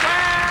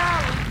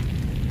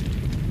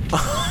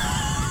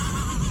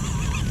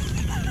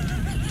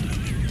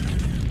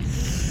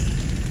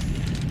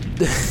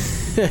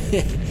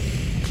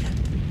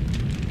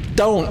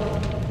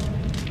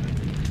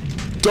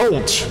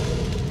 Don't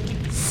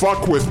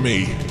fuck with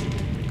me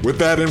with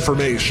that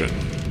information,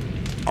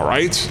 all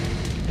right?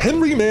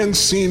 Henry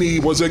Mancini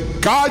was a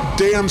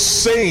goddamn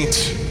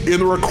saint in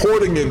the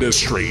recording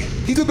industry.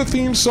 He did the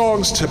theme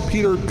songs to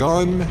Peter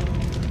Gunn,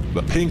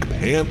 the Pink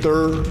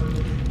Panther,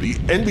 the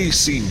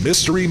NBC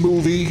mystery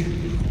movie,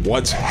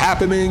 What's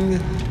Happening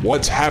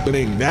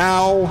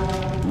Now,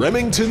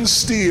 Remington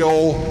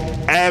Steele,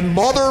 and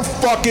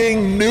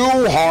motherfucking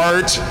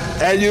Newhart,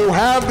 and you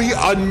have the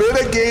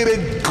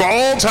unmitigated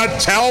gall to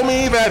tell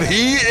me that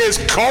he is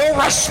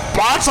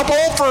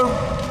co-responsible for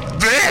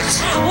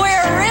this?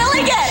 We're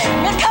really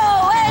getting a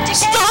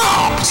co-education.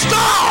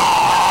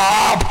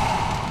 Stop!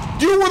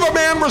 You were the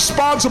man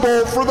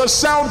responsible for the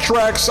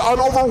soundtracks on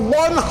over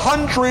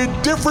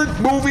 100 different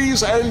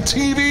movies and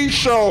TV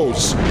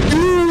shows.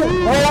 You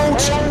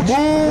wrote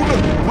Moon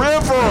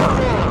River,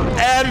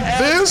 and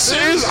this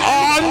is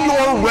on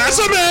your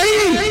resume?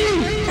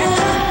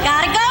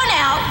 Gotta go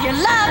now, your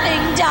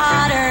loving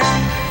daughter.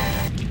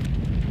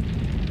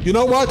 You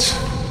know what?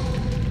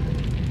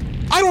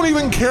 I don't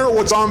even care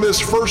what's on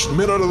this first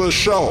minute of the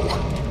show.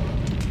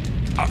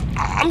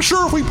 I'm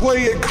sure if we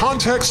play it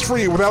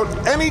context-free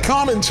without any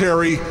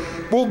commentary,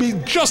 we'll be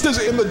just as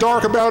in the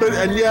dark about it,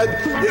 and yet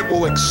it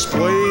will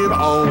explain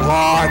a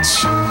lot.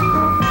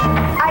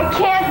 I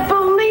can't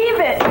believe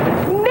it!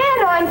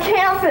 Men on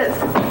campus!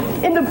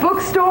 In the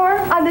bookstore,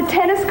 on the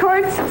tennis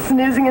courts,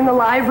 snoozing in the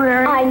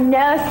library. I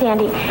know,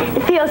 Sandy.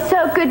 It feels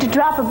so good to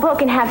drop a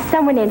book and have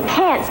someone in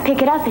pants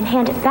pick it up and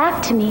hand it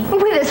back to me.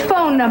 With his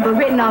phone number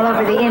written all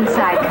over the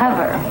inside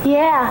cover.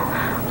 Yeah,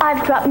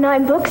 I've dropped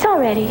 9 books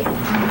already.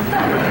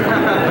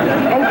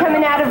 And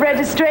coming out of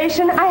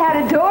registration, I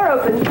had a door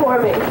open for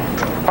me.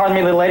 Pardon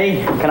me, little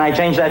lady. Can I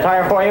change that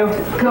tire for you?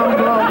 Go.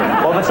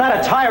 Well, if it's not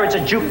a tire, it's a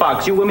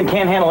jukebox. You women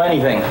can't handle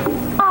anything.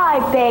 I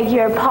beg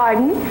your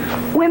pardon.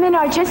 Women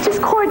are just as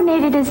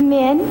coordinated as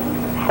men.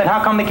 Then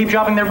how come they keep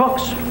dropping their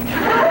books? It's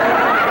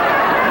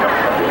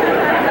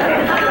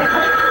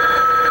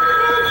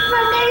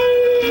for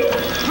me!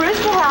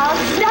 Bristol House.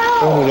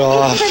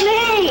 No, it's for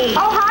me.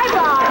 Oh, hi,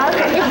 Bob.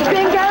 It's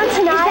bingo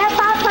tonight. Is that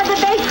Bob by the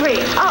bakery?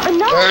 Oh,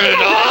 no. We're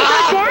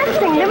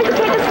dancing. Then we can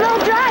take a slow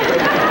drive.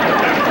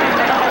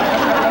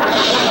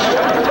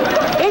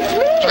 It's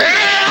me.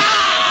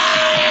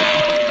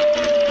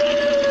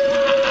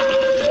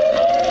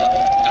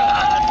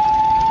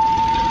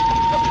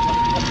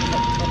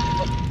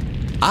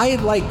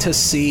 I'd like to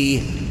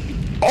see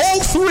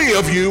all 3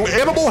 of you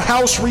Animal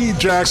House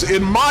rejects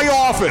in my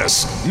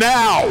office,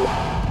 now!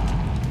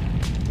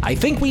 I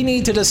think we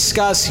need to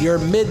discuss your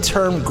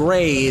midterm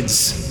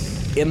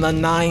grades in the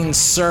 9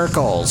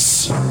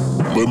 circles.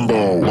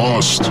 Limbo,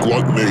 lust,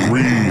 gluttony,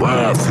 greed,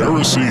 wrath,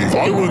 heresy,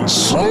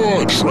 violence,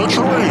 fraud,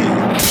 treachery.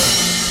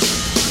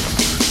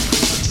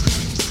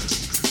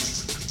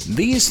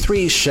 These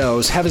 3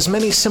 shows have as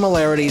many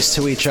similarities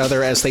to each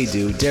other as they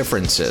do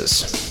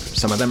differences.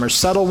 Some of them are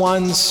subtle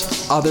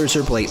ones, others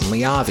are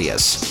blatantly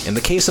obvious. In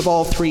the case of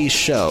all 3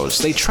 shows,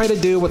 they try to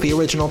do what the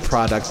original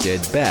product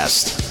did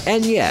best.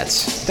 And yet,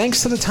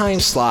 thanks to the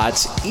time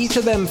slots each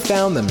of them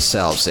found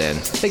themselves in,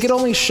 they could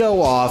only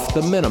show off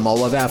the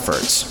minimal of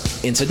efforts.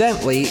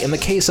 Incidentally, in the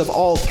case of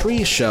all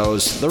 3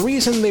 shows, the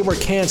reason they were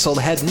canceled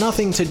had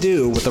nothing to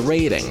do with the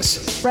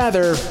ratings.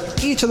 Rather,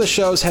 each of the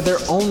shows had their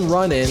own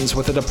run-ins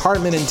with a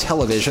department in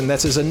television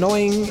that's as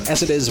annoying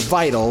as it is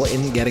vital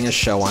in getting a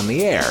show on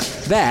the air.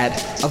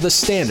 That of the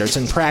Standards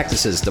and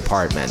Practices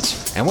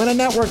Department. And when a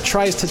network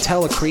tries to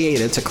tell a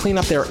creative to clean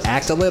up their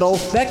act a little,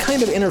 that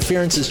kind of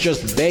interference is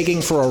just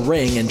begging for a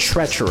ring and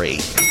treachery.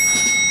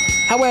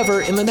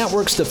 However, in the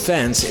network's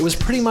defense, it was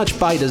pretty much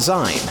by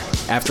design.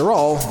 After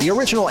all, the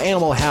original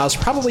Animal House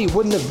probably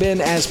wouldn't have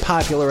been as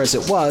popular as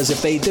it was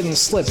if they didn't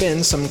slip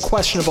in some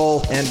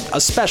questionable and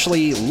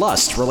especially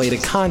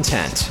lust-related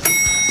content.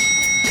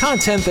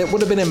 Content that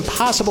would have been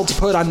impossible to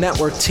put on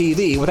network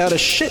TV without a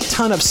shit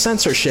ton of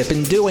censorship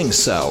in doing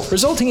so,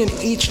 resulting in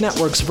each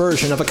network's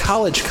version of a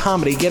college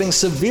comedy getting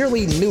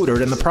severely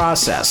neutered in the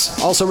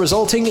process. Also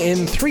resulting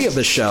in 3 of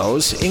the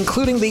shows,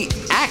 including the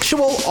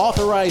actual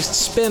authorized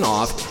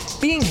spin-off,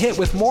 being hit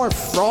with more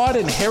fraud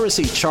and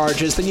heresy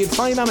charges than you'd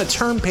find on a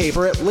term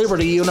paper at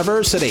Liberty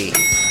University.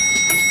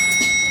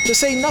 To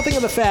say nothing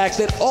of the fact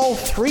that all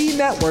 3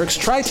 networks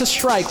tried to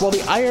strike while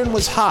the iron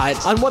was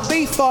hot on what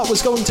they thought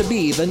was going to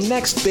be the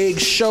next big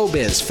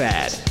showbiz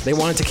fad. They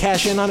wanted to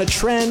cash in on a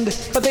trend,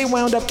 but they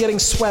wound up getting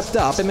swept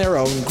up in their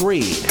own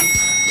greed,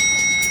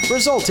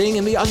 resulting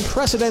in the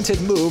unprecedented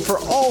move for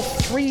all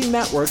 3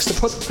 networks to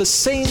put the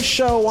same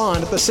show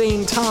on at the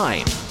same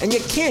time. And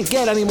you can't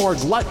get any more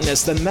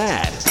gluttonous than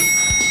that.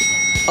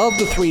 Of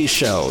the 3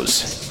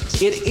 shows,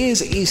 it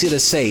is easy to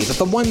say that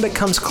the one that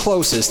comes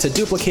closest to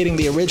duplicating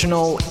the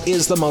original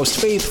is the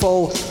most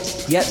faithful,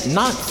 yet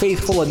not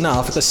faithful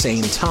enough at the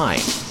same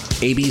time.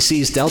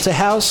 ABC's Delta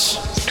House?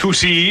 2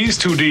 C's,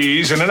 2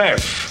 D's, and an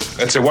F.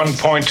 That's a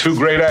 1.2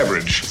 grade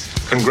average.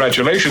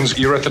 Congratulations,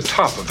 you're at the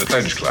top of the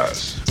bench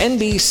class.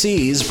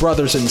 NBC's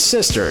Brothers and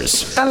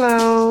Sisters?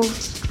 Hello.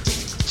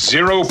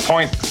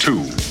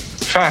 0.2.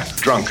 Fat,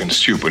 drunk, and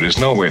stupid is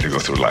no way to go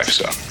through life,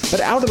 son. But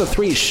out of the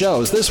 3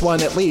 shows, this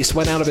one at least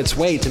went out of its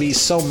way to be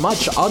so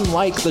much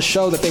unlike the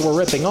show that they were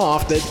ripping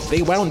off that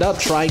they wound up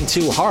trying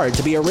too hard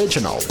to be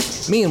original.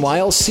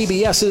 Meanwhile,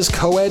 CBS's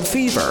Co-Ed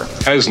Fever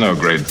has no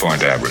grade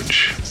point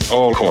average.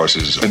 All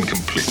courses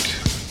incomplete.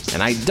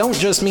 And I don't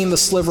just mean the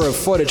sliver of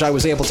footage I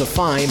was able to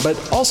find, but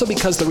also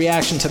because the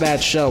reaction to that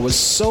show was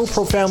so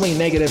profoundly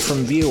negative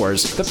from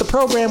viewers that the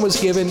program was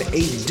given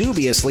a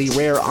dubiously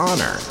rare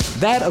honor.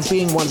 That of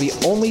being one of the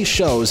only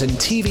shows in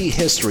TV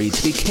history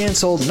to be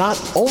canceled not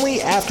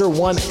only after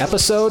 1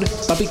 episode,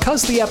 but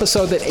because the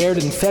episode that aired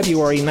in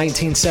February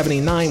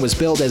 1979 was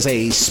billed as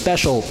a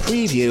special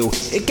preview,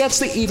 it gets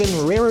the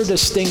even rarer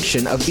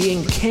distinction of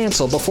being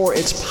canceled before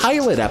its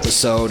pilot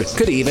episode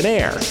could even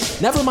air.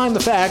 Never mind the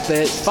fact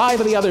that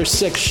 5 of the other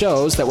 6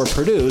 shows that were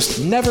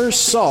produced never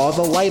saw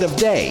the light of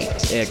day,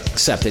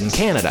 except in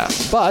Canada.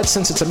 But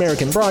since it's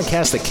American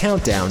broadcast that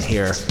count down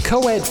here,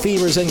 Co-Ed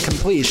Fever's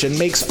incompletion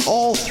makes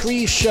all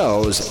 3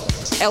 shows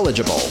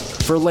eligible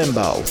for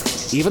limbo,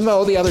 even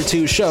though the other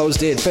 2 shows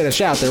did finish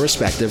out their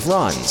respective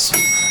runs.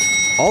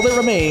 All that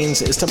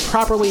remains is to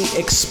properly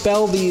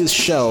expel these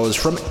shows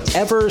from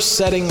ever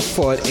setting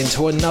foot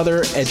into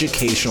another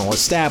educational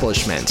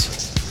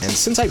establishment. And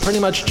since I pretty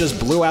much just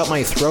blew out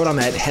my throat on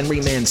that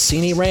Henry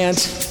Mancini rant,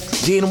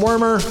 Dean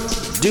Wormer,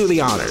 do the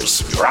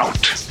honors. You're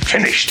out.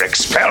 Finished.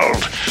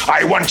 Expelled.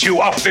 I want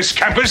you off this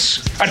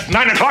campus at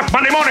 9 o'clock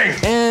Monday morning.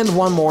 And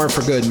one more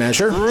for good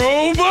measure.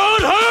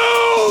 Robot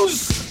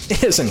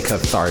House! Isn't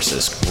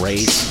catharsis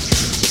great?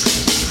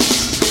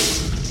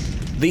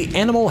 The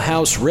Animal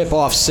House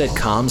rip-off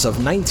sitcoms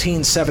of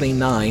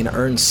 1979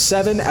 earned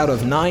 7 out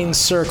of 9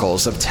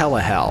 circles of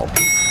telehell.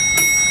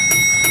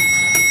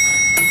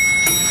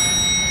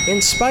 In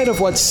spite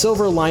of what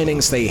silver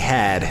linings they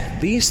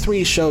had, these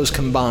 3 shows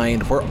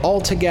combined were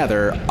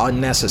altogether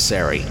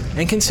unnecessary.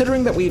 And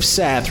considering that we've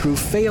sat through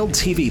failed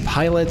TV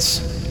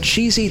pilots,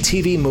 cheesy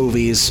TV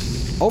movies,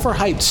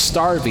 overhyped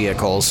star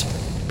vehicles,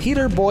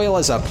 Peter Boyle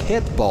as a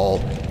pit bull,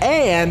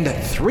 and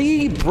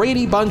 3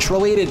 Brady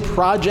Bunch-related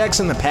projects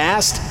in the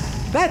past,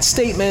 that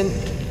statement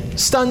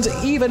stuns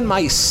even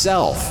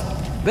myself.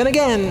 Then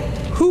again,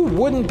 who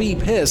wouldn't be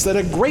pissed that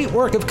a great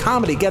work of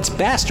comedy gets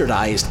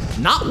bastardized,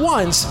 not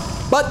once,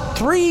 but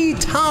 3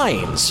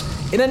 times,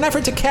 in an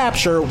effort to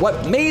capture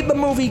what made the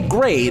movie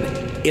great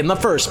in the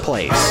first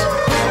place?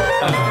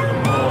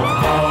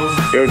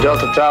 Your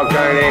Delta Tau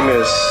kind of name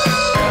is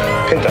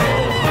Pinto.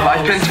 Why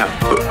Pinto?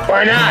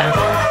 Why not?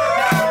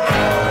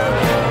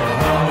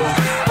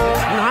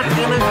 It's not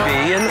gonna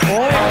be an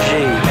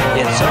orgy.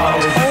 It's a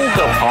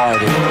polka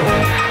party.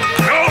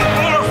 No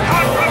full of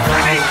hot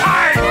any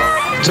time!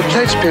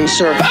 pledge pin,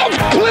 sir. A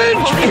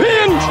pledge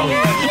pin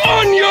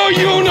on your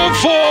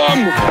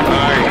uniform!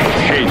 I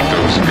hate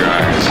those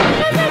guys.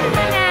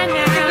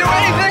 We can do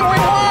anything we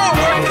want.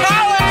 We're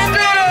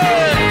college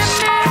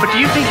students. But do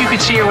you think you could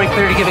see your way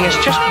clear to giving us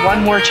just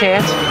one more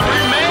chance?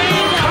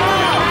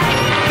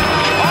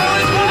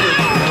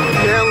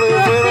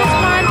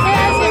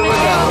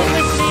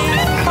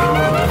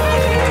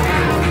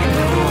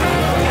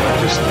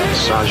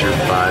 Massage your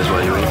thighs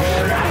while you eat.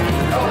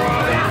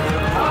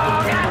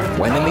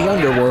 When in the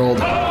underworld,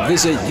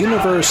 visit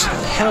Universe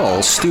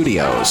Hell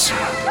Studios.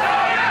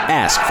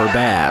 Ask for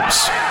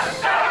Babs.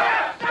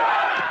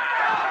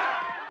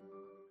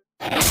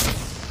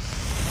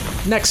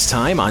 Next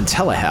time on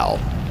Telehell,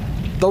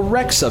 the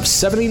Rex of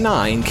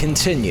 79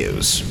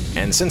 continues.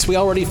 And since we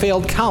already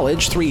failed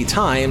college 3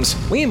 times,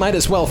 we might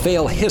as well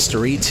fail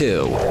history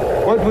too.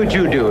 What would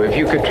you do if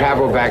you could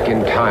travel back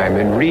in time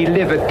and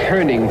relive a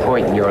turning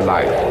point in your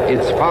life?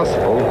 It's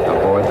possible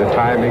aboard the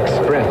Time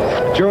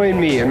Express. Join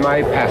me and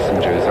my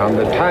passengers on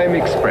the Time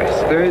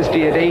Express,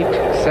 Thursday at 8,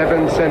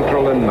 7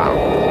 Central and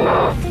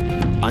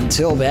Mountain.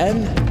 Until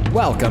then,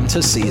 welcome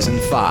to Season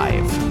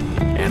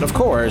 5. And of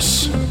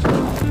course,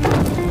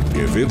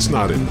 if it's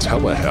not in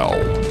Telehell,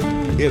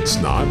 it's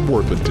not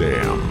worth a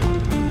damn.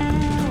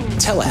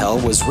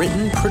 Telehell was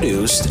written,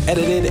 produced,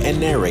 edited, and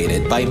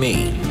narrated by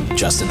me,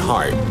 Justin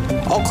Hart.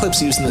 All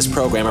clips used in this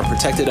program are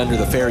protected under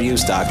the Fair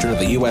Use Doctrine of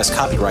the U.S.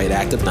 Copyright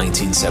Act of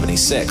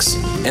 1976,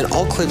 and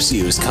all clips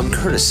used come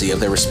courtesy of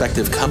their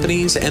respective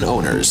companies and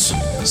owners.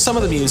 Some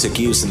of the music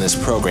used in this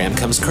program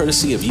comes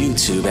courtesy of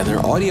YouTube and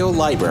their audio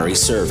library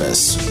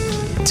service.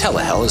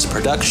 Telehell is a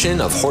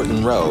production of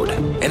Horton Road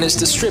and is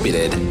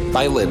distributed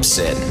by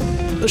Libsyn.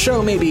 The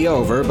show may be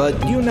over,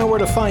 but you know where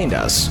to find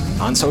us.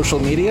 On social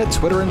media,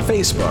 Twitter and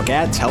Facebook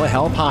at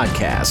Telehell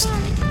Podcast.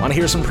 Want to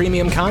hear some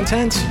premium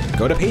content?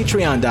 Go to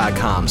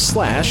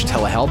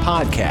patreon.com/Telehell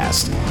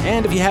Podcast.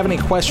 And if you have any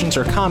questions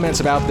or comments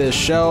about this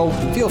show,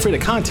 feel free to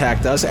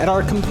contact us at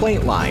our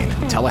complaint line,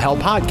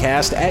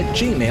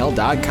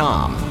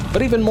 telehellpodcast@gmail.com.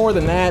 But even more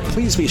than that,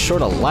 please be sure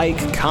to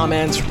like,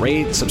 comment,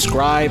 rate,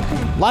 subscribe,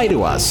 lie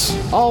to us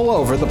all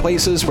over the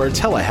places where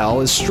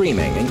Telehell is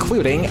streaming,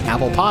 including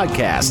Apple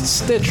Podcasts,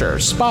 Stitcher,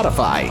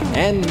 Spotify,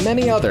 and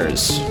many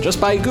others, just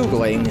by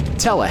Googling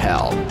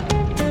Telehell.